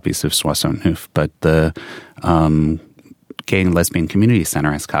have copies of 69, but the Gay and Lesbian Community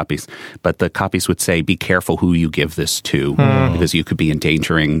Center has copies, but the copies would say, be careful who you give this to because you could be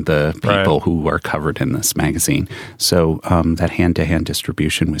endangering the people who are covered in this magazine. So that hand-to-hand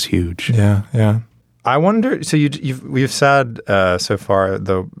distribution was huge. Yeah. I wonder. So we've said so far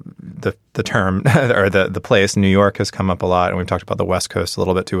the term or the place New York has come up a lot, and we've talked about the West Coast a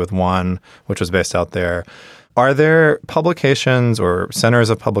little bit too with One, which was based out there. Are there publications or centers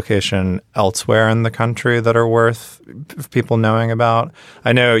of publication elsewhere in the country that are worth people knowing about?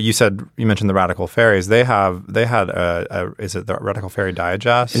 I know you mentioned the Radical Fairies. They had is it the Radical Fairy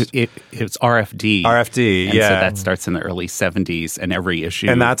Digest? It's RFD. RFD, and yeah. So that starts in the early 70s, and every issue.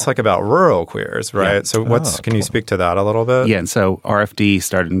 And that's like about rural queers, right? Yeah. So can you speak to that a little bit? Yeah, and so RFD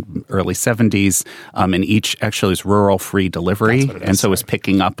started in early 70s, and each actually is rural free delivery, and so it's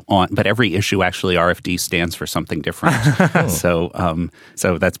picking up on. But every issue actually RFD stands for something different. So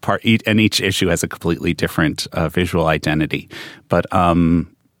that's part, and each issue has a completely different visual identity. But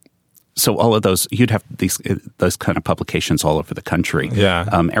so all of those, you'd have those kind of publications all over the country. Yeah.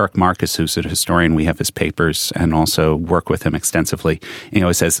 Eric Marcus, who's a historian, we have his papers and also work with him extensively. You know,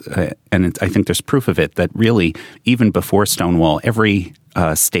 it says, and I think there's proof of it, that really even before Stonewall, every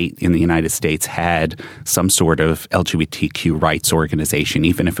state in the United States had some sort of LGBTQ rights organization,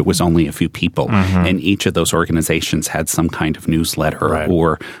 even if it was only a few people. And each of those organizations had some kind of newsletter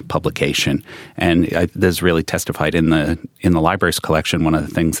or publication. And this is really testified in the library's collection. One of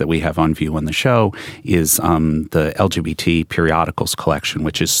the things that we have on view on the show is the LGBT periodicals collection,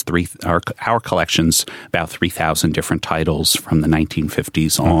 which is our collection's about 3,000 different titles from the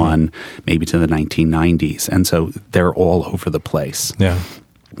 1950s on, maybe to the 1990s. And so they're all over the place. Yeah.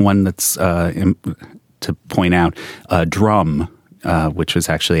 One that's to point out, Drum which was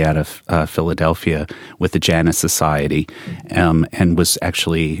actually out of Philadelphia with the Janus Society, and was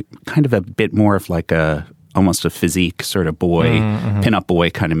actually kind of a bit more of like almost a physique sort of boy, pinup boy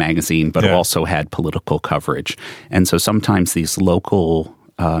kind of magazine, but also had political coverage. And so sometimes these local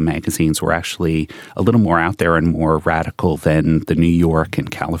magazines were actually a little more out there and more radical than the New York and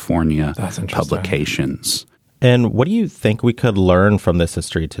California publications. And what do you think we could learn from this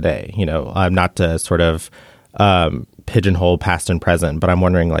history today? Not to sort of pigeonhole past and present, but I'm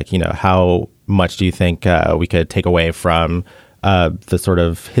wondering, how much do you think we could take away from the sort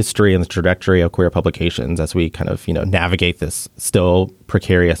of history and the trajectory of queer publications as we kind of, navigate this still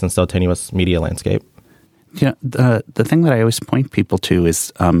precarious and still tenuous media landscape? Yeah, the thing that I always point people to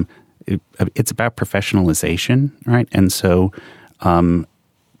is it's about professionalization, right? And so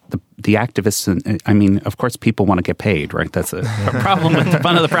the activists, of course, people want to get paid, right? That's a problem.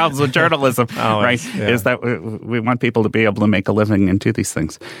 One of the problems with journalism, right, is that we want people to be able to make a living and do these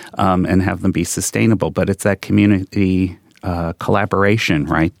things and have them be sustainable. But it's that community collaboration,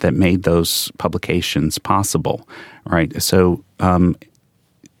 right, that made those publications possible, right? So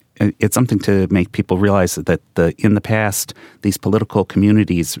it's something to make people realize that in the past, these political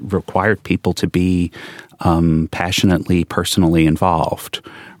communities required people to be passionately, personally involved,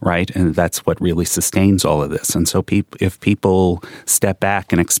 right? And that's what really sustains all of this. And so if people step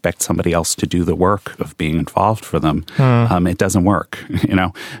back and expect somebody else to do the work of being involved for them, it doesn't work.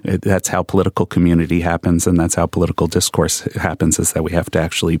 That's how political community happens, and that's how political discourse happens, is that we have to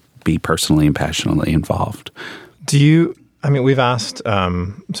actually be personally and passionately involved. We've asked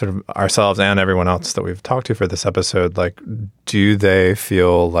sort of ourselves and everyone else that we've talked to for this episode, do they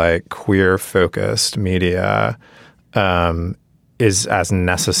feel like queer-focused media is as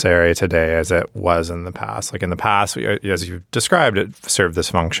necessary today as it was in the past? Like in the past, as you've described, it served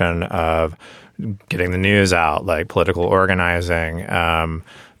this function of getting the news out, like political organizing,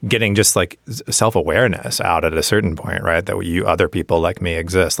 getting just like self-awareness out at a certain point, right? That other people like me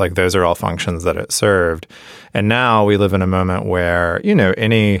exist. Like those are all functions that it served. And now we live in a moment where,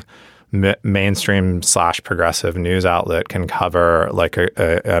 any mainstream / progressive news outlet can cover like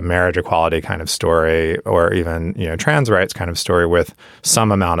a marriage equality kind of story, or even, trans rights kind of story with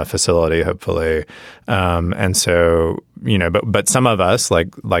some amount of facility, hopefully. And so, but some of us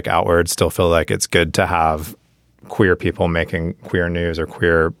like Outward still feel like it's good to have queer people making queer news or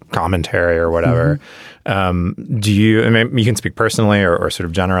queer commentary or whatever. Do you, you can speak personally or sort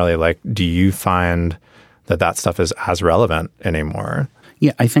of generally, do you find that stuff is as relevant anymore?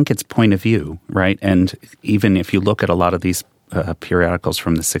 Yeah, I think it's point of view, right? And even if you look at a lot of these periodicals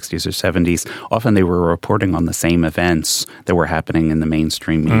from the 60s or 70s, often they were reporting on the same events that were happening in the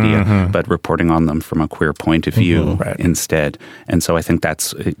mainstream media, but reporting on them from a queer point of view instead. And so I think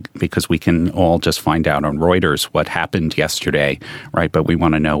that's because we can all just find out on Reuters what happened yesterday, right? But we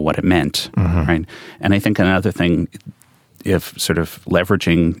want to know what it meant, right? And I think another thing, if sort of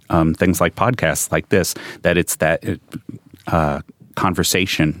leveraging things like podcasts like this, that it's that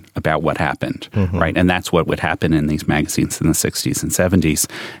conversation about what happened, right? And that's what would happen in these magazines in the 60s and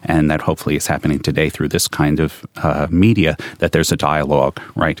 70s, and that hopefully is happening today through this kind of media, that there's a dialogue,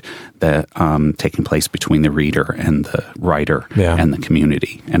 right, that taking place between the reader and the writer and the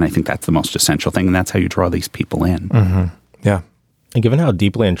community. And I think that's the most essential thing, and that's how you draw these people in. Yeah. And given how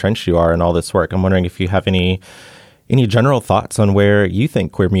deeply entrenched you are in all this work, I'm wondering if you have any general thoughts on where you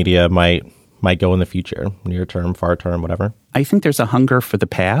think queer media might go in the future, near term, far term, whatever? I think there's a hunger for the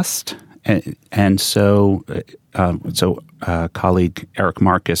past. And so colleague Eric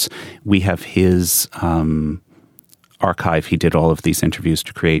Marcus, we have his archive. He did all of these interviews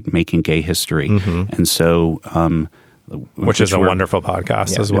to create Making Gay History. And so which is a wonderful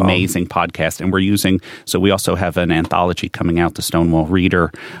podcast as well. Amazing podcast. And we also have an anthology coming out, The Stonewall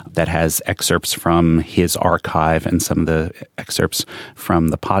Reader, that has excerpts from his archive and some of the excerpts from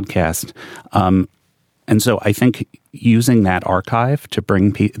the podcast. And so I think using that archive to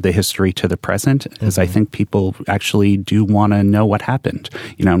bring the history to the present is, I think people actually do want to know what happened,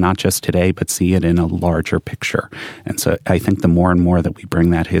 not just today, but see it in a larger picture. And so I think the more and more that we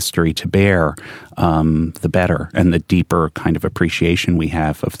bring that history to bear, the better, and the deeper kind of appreciation we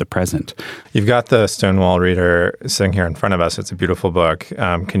have of the present. You've got the Stonewall Reader sitting here in front of us. It's a beautiful book.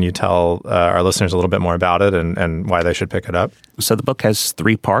 Can you tell our listeners a little bit more about it and why they should pick it up? So the book has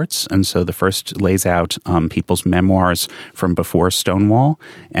 3 parts. And so the first lays out people's memoirs memoirs from before Stonewall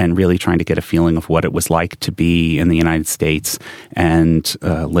and really trying to get a feeling of what it was like to be in the United States and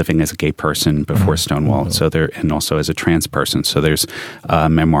living as a gay person before Stonewall. So and also as a trans person. So there's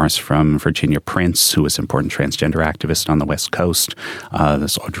memoirs from Virginia Prince, who was an important transgender activist on the West Coast.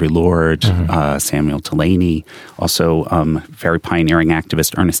 There's Audre Lorde, Samuel Delaney, also very pioneering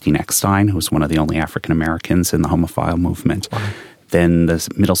activist Ernestine Eckstein, who was one of the only African Americans in the homophile movement. Wow. Then the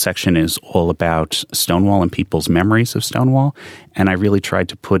middle section is all about Stonewall and people's memories of Stonewall. And I really tried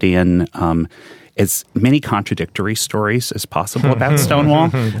to put in as many contradictory stories as possible about Stonewall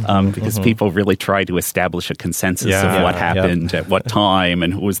because people really try to establish a consensus of what happened at what time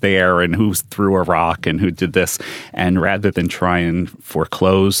and who was there and who threw a rock and who did this. And rather than try and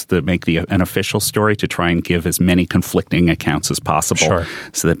foreclose an official story, to try and give as many conflicting accounts as possible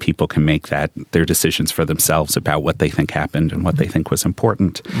so that people can make their decisions for themselves about what they think happened and what they think was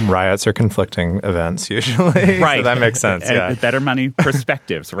important. Riots are conflicting events usually. Right. So that makes sense. Yeah. Better money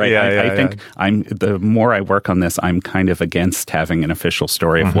perspectives, right? I think the more I work on this, I'm kind of against having an official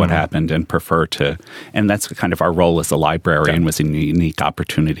story of what happened and prefer to, and that's kind of our role as a librarian was a unique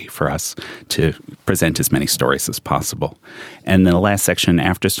opportunity for us to present as many stories as possible. And then the last section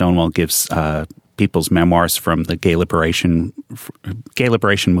after Stonewall gives people's memoirs from the gay liberation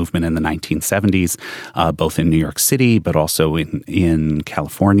movement in the 1970s, both in New York City, but also in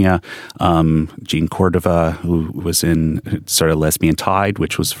California. Jean Cordova, who was in sort of Lesbian Tide,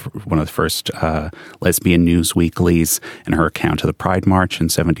 which was one of the first lesbian news weeklies, and her account of the Pride March in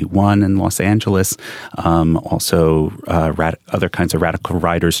 1971 in Los Angeles. Also, other kinds of radical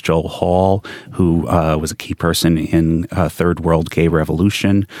writers, Joel Hall, who was a key person in Third World Gay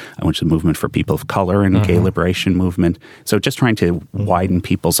Revolution, which is a movement for people of color in the gay liberation movement. So just trying to widen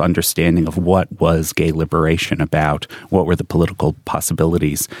people's understanding of what was gay liberation about, what were the political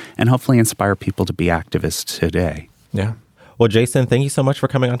possibilities, and hopefully inspire people to be activists today. Yeah. Well, Jason, thank you so much for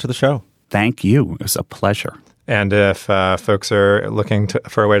coming onto the show. Thank you. It was a pleasure. And if folks are looking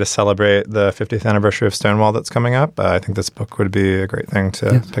for a way to celebrate the 50th anniversary of Stonewall that's coming up, I think this book would be a great thing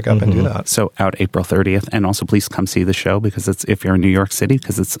to pick up and do that. So out April 30th. And also please come see the show because if you're in New York City,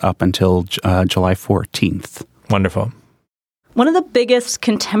 because it's up until July 14th. Wonderful. One of the biggest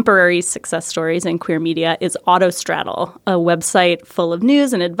contemporary success stories in queer media is Autostraddle, a website full of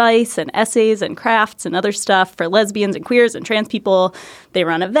news and advice and essays and crafts and other stuff for lesbians and queers and trans people. They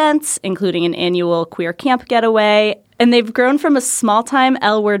run events, including an annual queer camp getaway, and they've grown from a small-time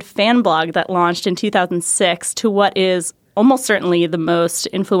L-Word fan blog that launched in 2006 to what is almost certainly the most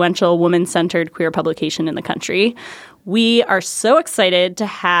influential woman-centered queer publication in the country. We are so excited to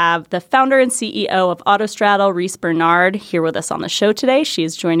have the founder and CEO of Autostraddle, Reese Bernard, here with us on the show today. She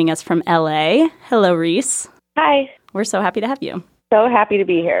is joining us from LA. Hello, Reese. Hi. We're so happy to have you. So happy to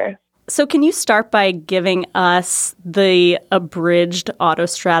be here. So can you start by giving us the abridged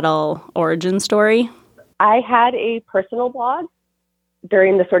Autostraddle origin story? I had a personal blog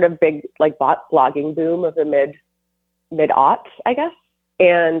during the sort of big blogging boom of the mid-aughts, I guess.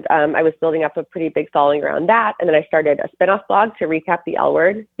 And I was building up a pretty big following around that. And then I started a spinoff blog to recap the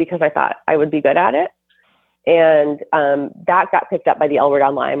L-Word because I thought I would be good at it. And that got picked up by the L-Word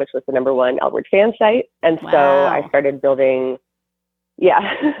Online, which was the #1 L-Word fan site. And so I started building,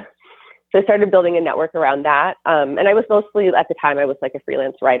 So I started building a network around that. And I was mostly, at the time, I was like a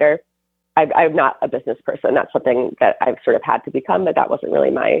freelance writer. I'm not a business person. That's something that I've sort of had to become, but that wasn't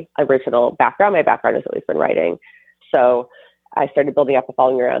really my original background. My background has always been writing. So I started building up a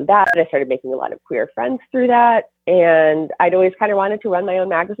following around that. I started making a lot of queer friends through that. And I'd always kind of wanted to run my own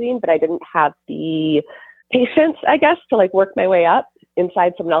magazine, but I didn't have the patience, I guess, to work my way up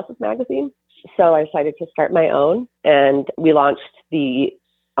inside someone else's magazine. So I decided to start my own. And we launched the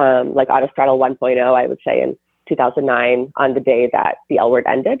Autostraddle 1.0, I would say, in 2009 on the day that the L-Word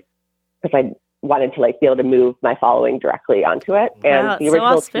ended, because I wanted to be able to move my following directly onto it. And wow, the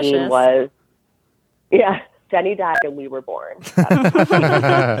original team was, Jenny died and we were born.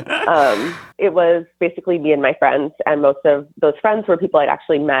 It was basically me and my friends, and most of those friends were people I'd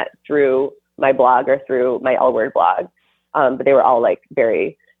actually met through my blog or through my L-Word blog. But they were all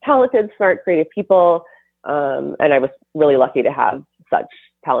very talented, smart, creative people. And I was really lucky to have such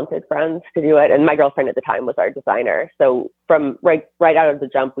talented friends to do it. And my girlfriend at the time was our designer. So from right out of the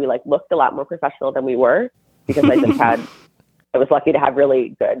jump, we looked a lot more professional than we were because I was lucky to have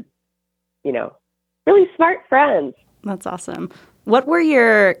really good, really smart friends. That's awesome. What were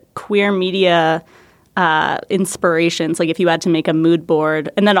your queer media inspirations? If you had to make a mood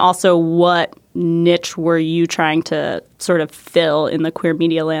board, and then also what niche were you trying to sort of fill in the queer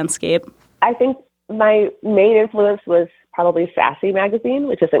media landscape? I think my main influence was probably Sassy magazine,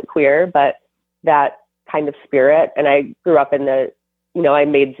 which isn't queer, but that kind of spirit. And I grew up in I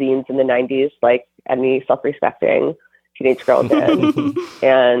made zines in the 90s, like any self-respecting teenage girl did.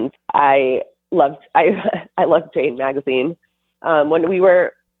 And I loved Jane magazine. When we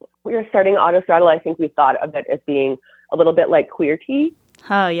were starting Autostraddle, I think we thought of it as being a little bit like Queer Tea.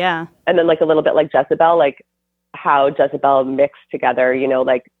 Oh, yeah. And then like a little bit like Jezebel, like how Jezebel mixed together,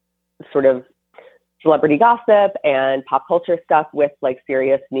 like sort of celebrity gossip and pop culture stuff with like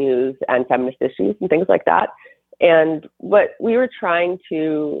serious news and feminist issues and things like that. And what we were trying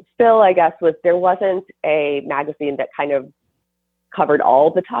to fill, I guess, was there wasn't a magazine that kind of covered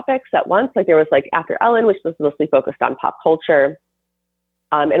all the topics at once. Like there was like After Ellen, which was mostly focused on pop culture.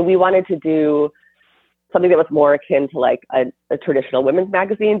 And we wanted to do something that was more akin to like a traditional women's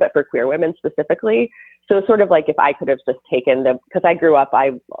magazine, but for queer women specifically. So it's sort of like if I could have just taken because I grew up,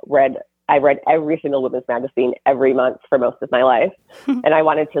 I read every single women's magazine every month for most of my life. And I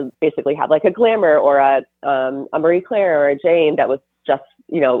wanted to basically have like a Glamour or a Marie Claire or a Jane that was just,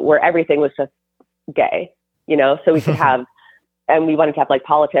 where everything was just gay, so we could have, and we wanted to have like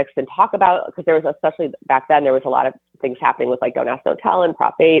politics and talk about, because there was, especially back then, there was a lot of things happening with like Don't Ask, Don't Tell and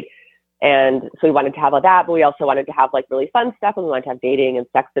Prop 8. And so we wanted to have all that, but we also wanted to have like really fun stuff, and we wanted to have dating and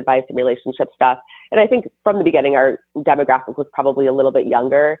sex advice and relationship stuff. And I think from the beginning, our demographic was probably a little bit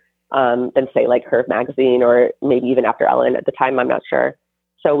younger than say like Curve magazine or maybe even After Ellen at the time, I'm not sure.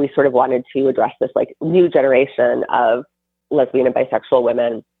 So we sort of wanted to address this like new generation of lesbian and bisexual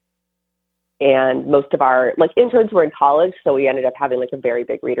women. And most of our like interns were in college. So we ended up having like a very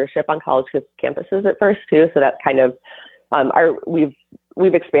big readership on college campuses at first too. So that's kind of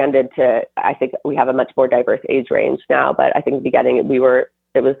we've expanded to, I think we have a much more diverse age range now, but I think in the beginning it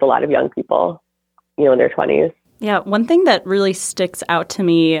was a lot of young people, in their 20s. Yeah, one thing that really sticks out to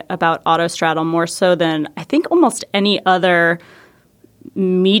me about Autostraddle more so than I think almost any other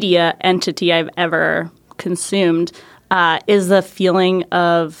media entity I've ever consumed is the feeling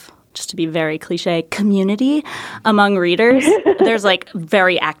of, just to be very cliche, community among readers. There's like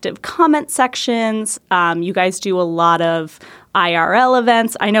very active comment sections. You guys do a lot of IRL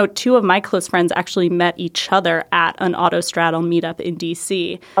events. I know 2 of my close friends actually met each other at an Autostraddle meetup in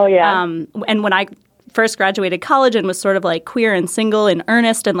DC. Oh, yeah. And when I first graduated college and was sort of like queer and single in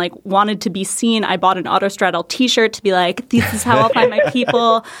earnest and like wanted to be seen, I bought an Autostraddle t-shirt to be like, this is how I'll find my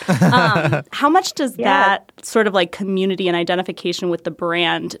people. How much does that sort of like community and identification with the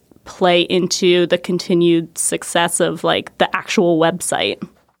brand play into the continued success of like the actual website?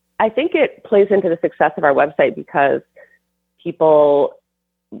 I think it plays into the success of our website because people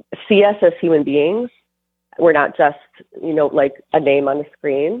see us as human beings. We're not just, like a name on the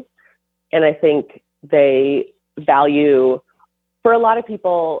screen. And I think they value, for a lot of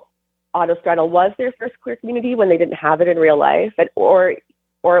people, Autostraddle was their first queer community when they didn't have it in real life, or it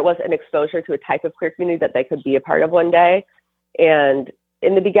was an exposure to a type of queer community that they could be a part of one day. And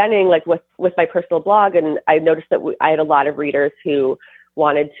in the beginning, like with my personal blog, and I noticed that I had a lot of readers who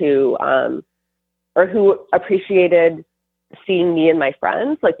wanted to, or who appreciated seeing me and my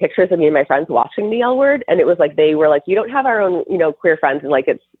friends, like pictures of me and my friends watching the L Word. And it was like, they were like, you don't have our own, queer friends. And like,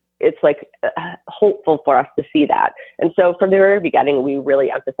 it's like hopeful for us to see that. And so from the very beginning, we really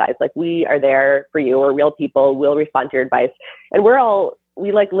emphasized, like, we are there for you. We're real people. We'll respond to your advice. And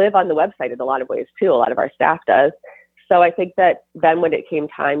we like live on the website in a lot of ways too. A lot of our staff does. So I think that then when it came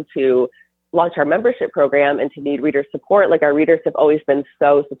time to launch our membership program and to need reader support, like our readers have always been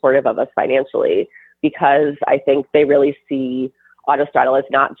so supportive of us financially, because I think they really see Autostraddle as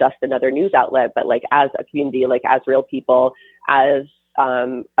not just another news outlet, but like as a community, like as real people, as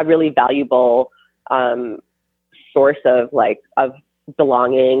a really valuable source of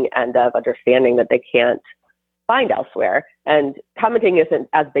belonging and of understanding that they can't find elsewhere. And commenting isn't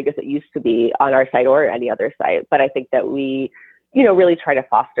as big as it used to be on our site or any other site, but I think that we, really try to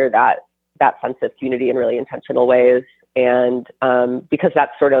foster that sense of community in really intentional ways. And because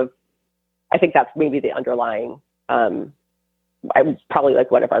that's sort of, I think that's maybe the underlying, probably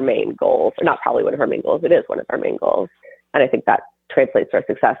like one of our main goals, or not probably one of our main goals, it is one of our main goals. And I think that translates to our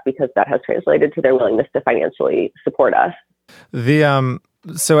success because that has translated to their willingness to financially support us.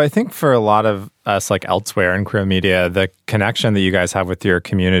 So I think for a lot of us, like elsewhere in queer media, the connection that you guys have with your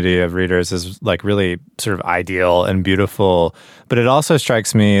community of readers is like really sort of ideal and beautiful. But it also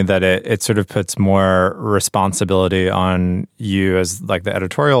strikes me that it sort of puts more responsibility on you as like the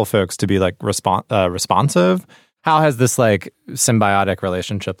editorial folks to be like responsive. How has this like symbiotic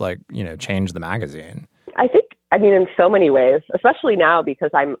relationship changed the magazine? I mean, in so many ways, especially now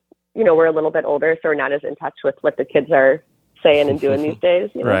because we're a little bit older, so we're not as in touch with what the kids are saying and doing these days.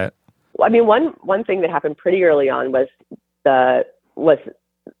 Right. I mean, one thing that happened pretty early on was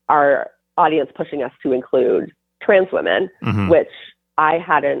our audience pushing us to include trans women, which I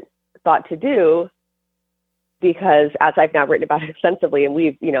hadn't thought to do, because as I've now written about it extensively, and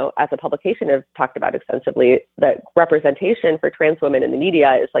we've, as a publication have talked about extensively, that representation for trans women in the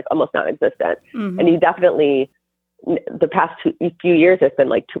media is like almost non-existent. And you definitely, the past few years, there's been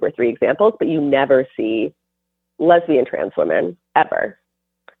like 2 or 3 examples, but you never see lesbian trans women ever.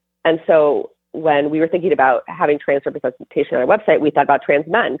 And so when we were thinking about having trans representation on our website, we thought about trans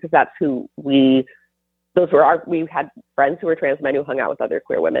men, because that's who we had friends who were trans men who hung out with other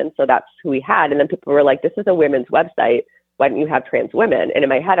queer women. So that's who we had. And then people were like, this is a women's website. Why don't you have trans women? And in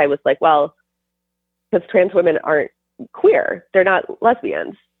my head, I was like, well, because trans women aren't queer. They're not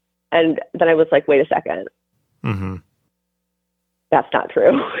lesbians. And then I was like, wait a second. That's not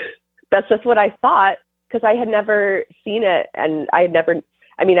true. That's just what I thought, because I had never seen it. And I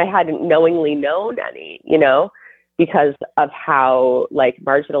hadn't knowingly known any, because of how like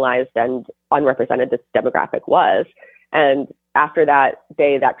marginalized and unrepresented this demographic was. And after that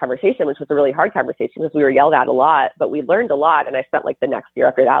day, that conversation, which was a really hard conversation because we were yelled at a lot, but we learned a lot. And I spent like the next year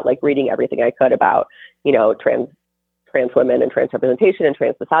after that, like reading everything I could about, trans women and trans representation and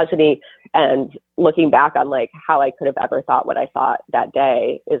trans misogyny, and looking back on like how I could have ever thought what I thought that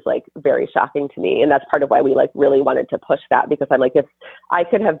day is like very shocking to me. And that's part of why we like really wanted to push that, because I'm like, if I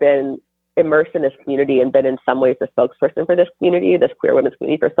could have been immersed in this community and been in some ways the spokesperson for this community, this queer women's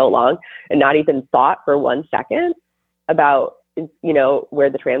community, for so long, and not even thought for 1 second about, where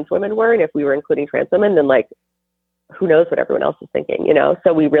the trans women were, and if we were including trans women, then like, who knows what everyone else is thinking,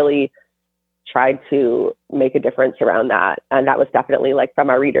 So we really tried to make a difference around that. And that was definitely like from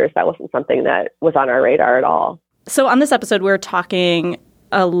our readers, that wasn't something that was on our radar at all. So on this episode, we're talking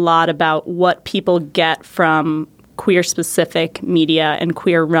a lot about what people get from queer-specific media and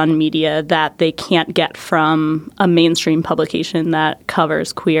queer-run media that they can't get from a mainstream publication that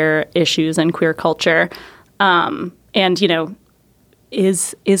covers queer issues and queer culture.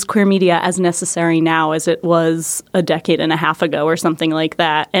 Is queer media as necessary now as it was a decade and a half ago or something like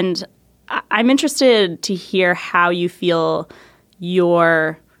that? And I'm interested to hear how you feel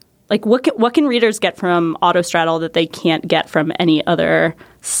what can readers get from Autostraddle that they can't get from any other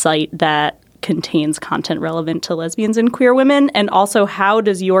site that contains content relevant to lesbians and queer women? And also, how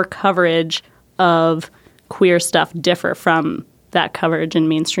does your coverage of queer stuff differ from that coverage in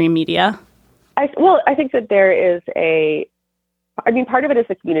mainstream media? I think that there is part of it is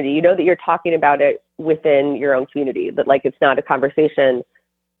the community, that you're talking about it within your own community, that like, it's not a conversation.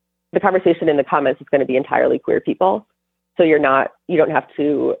 The conversation in the comments is going to be entirely queer people. So you don't have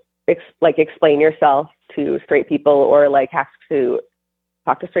to explain yourself to straight people or like have to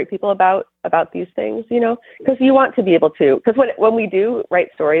talk to straight people about these things, because you want to be able to, because when we do write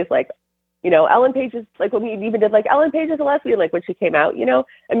stories like, Ellen Page is like, when we even did like Ellen Page is a lesbian, like when she came out,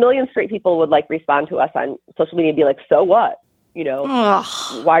 a million straight people would like respond to us on social media and be like, so what?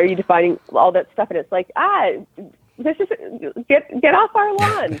 Why are you defining all that stuff? And it's like, this is get off our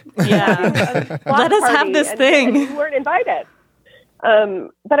lawn. Yeah. Let us have this thing. And you weren't invited.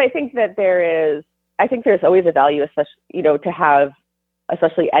 But I think that there's always a value, especially, to have,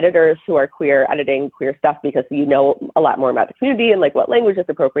 especially editors who are queer editing queer stuff, because a lot more about the community and like what language is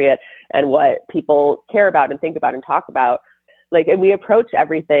appropriate and what people care about and think about and talk about. Like, and we approach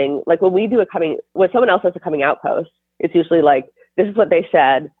everything, like when someone else has a coming out post, it's usually like, this is what they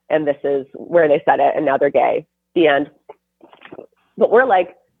said and this is where they said it and now they're gay. The end. But we're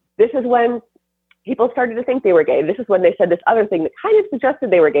like, this is when people started to think they were gay. This is when they said this other thing that kind of suggested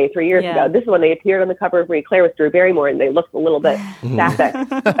they were gay 3 years ago. This is when they appeared on the cover of Marie Claire with Drew Barrymore and they looked a little bit sapphic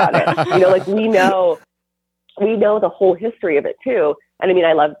about it. Like we know the whole history of it too. And I mean,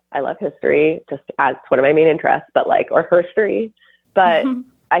 I love history just as one of my main interests, but or herstory. But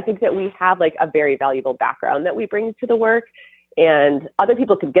I think that we have like a very valuable background that we bring to the work, and other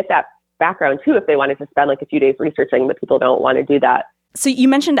people could get that background too if they wanted to spend like a few days researching, but people don't want to do that. So you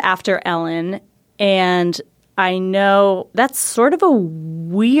mentioned After Ellen, and I know that's sort of a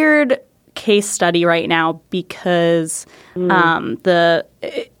weird case study right now because in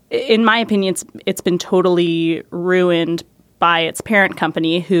my opinion, it's been totally ruined by its parent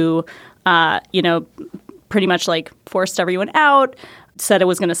company who, pretty much like forced everyone out, said it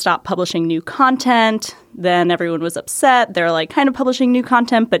was going to stop publishing new content. Then everyone was upset. They're like kind of publishing new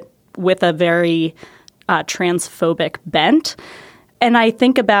content, but with a very transphobic bent. And I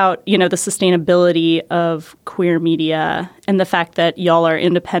think about, the sustainability of queer media and the fact that y'all are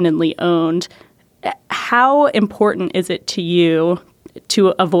independently owned. How important is it to you to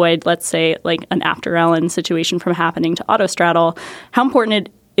avoid, let's say, like an After Ellen situation from happening to Autostraddle? How important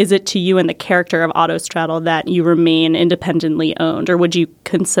is it to you and the character of Autostraddle that you remain independently owned? Or would you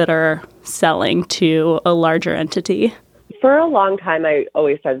consider selling to a larger entity? For a long time, I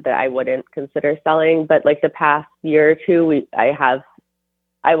always said that I wouldn't consider selling, but like the past year or two,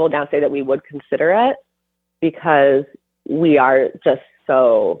 I will now say that we would consider it because we are just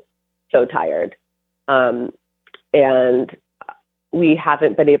so tired. And we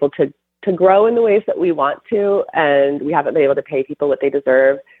haven't been able to grow in the ways that we want to, and we haven't been able to pay people what they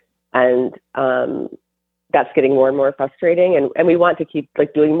deserve. And that's getting more and more frustrating. And we want to keep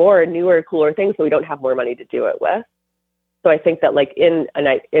like doing more newer, cooler things, but we don't have more money to do it with. So I think that like in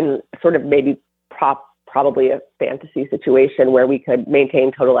sort of maybe probably a fantasy situation where we could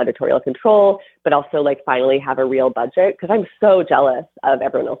maintain total editorial control, but also like finally have a real budget. Cause I'm so jealous of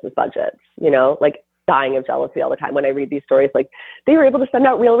everyone else's budgets, like dying of jealousy all the time when I read these stories. Like they were able to send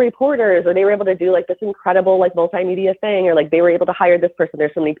out real reporters, or they were able to do like this incredible like multimedia thing, or like they were able to hire this person.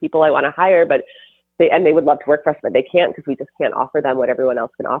 There's so many people I want to hire, but they would love to work for us, but they can't because we just can't offer them what everyone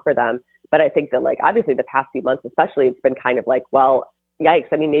else can offer them. But I think that like, obviously the past few months, especially, it's been kind of like, well, yikes.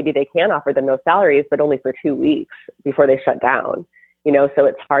 I mean, maybe they can offer them those salaries, but only for 2 weeks before they shut down, so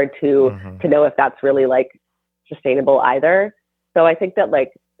it's hard to know if that's really like sustainable either. So I think that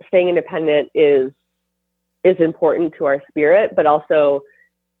like staying independent is important to our spirit, but also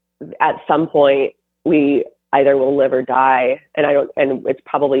at some point we either will live or die. And it's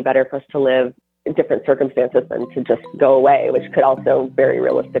probably better for us to live in different circumstances than to just go away, which could also very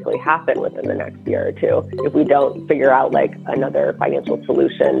realistically happen within the next year or two if we don't figure out like another financial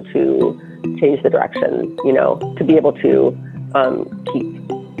solution to change the direction, to be able to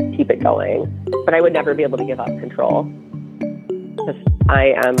keep it going. But I would never be able to give up control because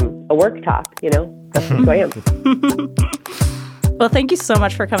I am a worktop, that's who I am. Well, thank you so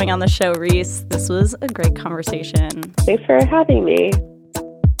much for coming on the show, Reese. This was a great conversation. Thanks for having me.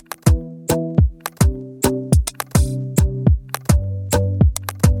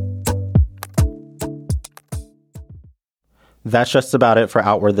 That's just about it for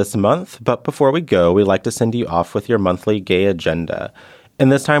Outward this month, but before we go, we'd like to send you off with your monthly gay agenda.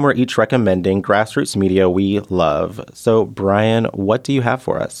 And this time we're each recommending grassroots media we love. So, Brian, what do you have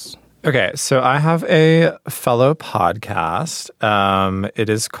for us? Okay, so I have a fellow podcast. It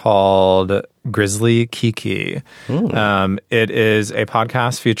is called Grizzly Kiki. It is a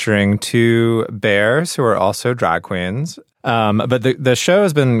podcast featuring two bears who are also drag queens. But the show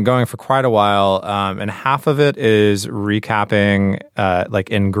has been going for quite a while, and half of it is recapping, like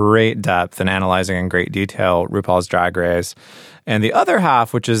in great depth and analyzing in great detail RuPaul's Drag Race. And the other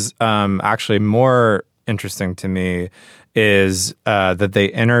half, which is actually more interesting to me, is that they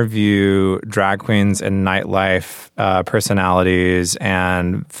interview drag queens and nightlife personalities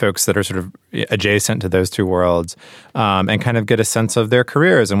and folks that are sort of adjacent to those two worlds, and kind of get a sense of their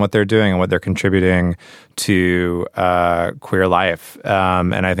careers and what they're doing and what they're contributing to queer life.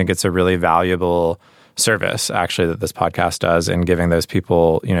 And I think it's a really valuable service, actually, that this podcast does in giving those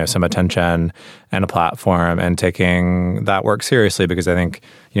people, some attention and a platform and taking that work seriously. Because I think,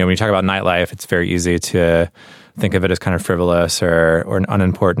 when you talk about nightlife, it's very easy to think of it as kind of frivolous or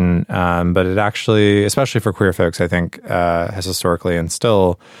unimportant. But it actually, especially for queer folks, I think has historically and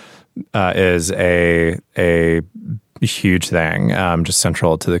still is a huge thing, just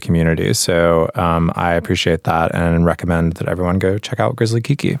central to the community. So I appreciate that and recommend that everyone go check out Grizzly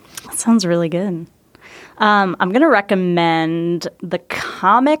Kiki. That sounds really good. I'm going to recommend the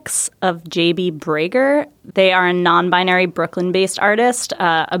comics of J.B. Brager. They are a non-binary Brooklyn-based artist,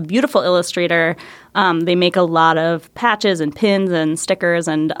 a beautiful illustrator. They make a lot of patches and pins and stickers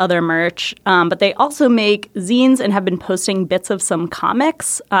and other merch, but they also make zines and have been posting bits of some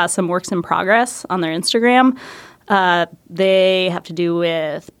comics, some works in progress on their Instagram. They have to do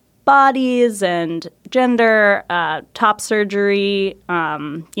with bodies and gender, top surgery,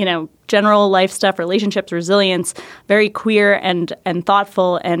 general life stuff, relationships, resilience, very queer and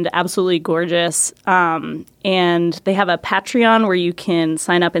thoughtful and absolutely gorgeous. And they have a Patreon where you can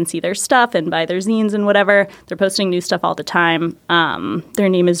sign up and see their stuff and buy their zines and whatever. They're posting new stuff all the time. Their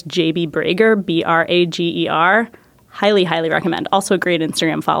name is J.B. Brager, Brager. Highly, highly recommend. Also a great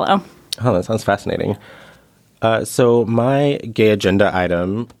Instagram follow. Oh, that sounds fascinating. So my gay agenda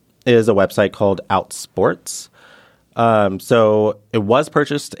item is a website called Outsports. So it was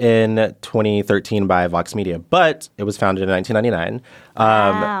purchased in 2013 by Vox Media, but it was founded in 1999.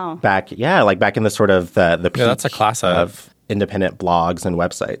 Wow. Back in the sort of the peak that's a class of independent blogs and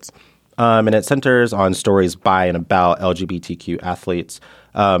websites. And it centers on stories by and about LGBTQ athletes,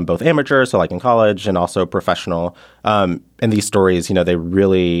 both amateur, so like in college, and also professional. And these stories, they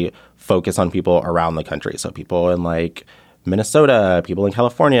really focus on people around the country. So people in like Minnesota, people in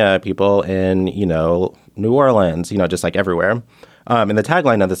California, people in, New Orleans, just like everywhere. And the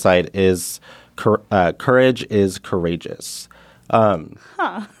tagline of the site is "Courage is courageous."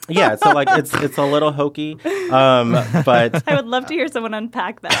 Yeah, so like it's a little hokey, but I would love to hear someone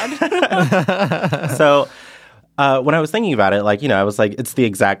unpack that. so when I was thinking about it, like, I was like, it's the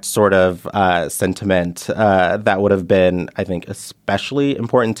exact sort of sentiment that would have been, I think, especially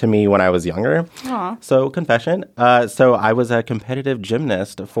important to me when I was younger. Aww. So confession. So I was a competitive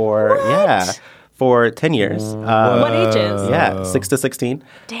gymnast for 10 years. What ages? Yeah, 6 to 16.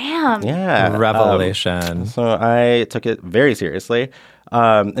 Damn. Yeah. Revelation. So I took it very seriously.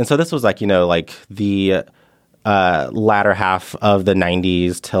 And so this was like, like the latter half of the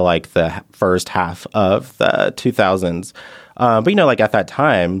 90s to like the first half of the 2000s. But, like at that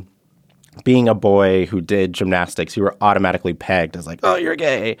time, being a boy who did gymnastics, you were automatically pegged as like, oh, you're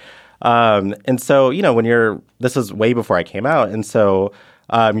gay. And so, this is way before I came out. And so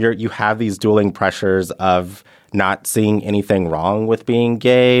you have these dueling pressures of not seeing anything wrong with being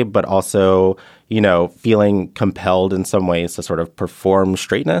gay, but also, feeling compelled in some ways to sort of perform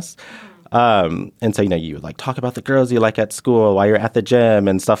straightness. And so, you would like talk about the girls you like at school while you're at the gym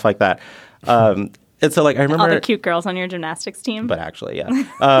and stuff like that. And so, like, I remember all the cute girls on your gymnastics team. But actually, yeah,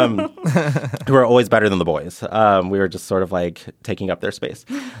 who are always better than the boys. We were just sort of like taking up their space.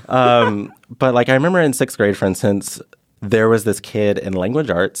 But like, I remember in 6th grade, for instance, there was this kid in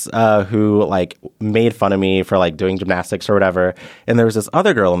language arts who like made fun of me for like doing gymnastics or whatever. And there was this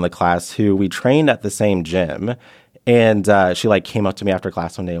other girl in the class who we trained at the same gym. And she like came up to me after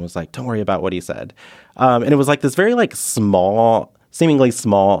class one day and was like, don't worry about what he said. And it was like this very like seemingly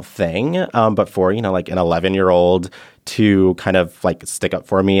small thing. But for, like an 11-year-old to kind of like stick up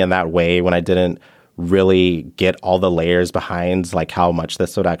for me in that way when I didn't really get all the layers behind like how much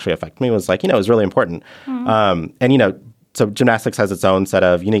this would actually affect me was like, it was really important. Mm-hmm. And, so gymnastics has its own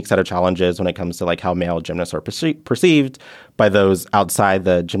unique set of challenges when it comes to like how male gymnasts are perceived by those outside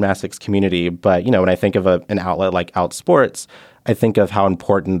the gymnastics community. But, when I think of an outlet like Outsports, I think of how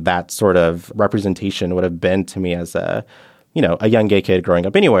important that sort of representation would have been to me as a young gay kid growing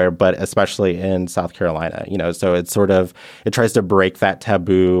up anywhere, but especially in South Carolina, so it tries to break that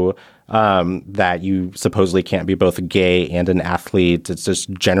taboo that you supposedly can't be both gay and an athlete. It's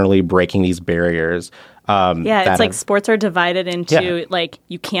just generally breaking these barriers. It's like sports are divided into like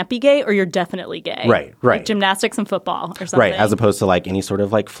you can't be gay or you're definitely gay. Right. Like gymnastics and football or something. Right, as opposed to like any sort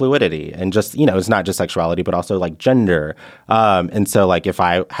of like fluidity and just, it's not just sexuality, but also like gender. And so like if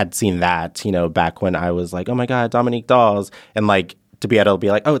I had seen that, back when I was like, oh my God, Dominique Dawes, and like to be able to be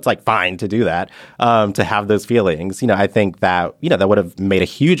like, oh, it's like fine to do that, to have those feelings, I think that, that would have made a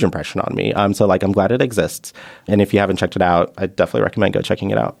huge impression on me. So like, I'm glad it exists. And if you haven't checked it out, I definitely recommend go checking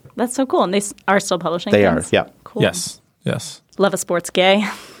it out. That's so cool. And they are still publishing They things? are, yeah. Cool. Yes. Love a sports gay.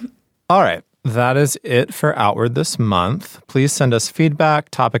 All right. That is it for Outward this month. Please send us feedback,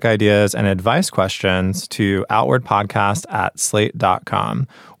 topic ideas, and advice questions to outwardpodcast@slate.com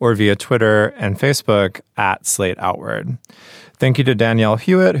or via Twitter and Facebook @SlateOutward. Thank you to Danielle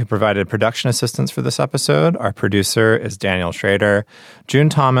Hewitt, who provided production assistance for this episode. Our producer is Daniel Schrader. June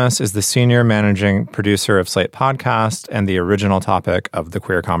Thomas is the senior managing producer of Slate Podcast and the original topic of The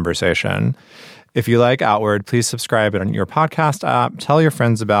Queer Conversation. If you like Outward, please subscribe on your podcast app, tell your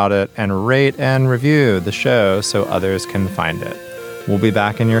friends about it, and rate and review the show so others can find it. We'll be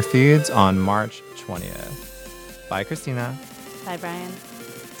back in your feeds on March 20th. Bye, Christina. Bye, Brian.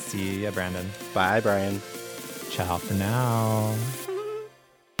 See ya, Brandon. Bye, Brian. Ciao for now.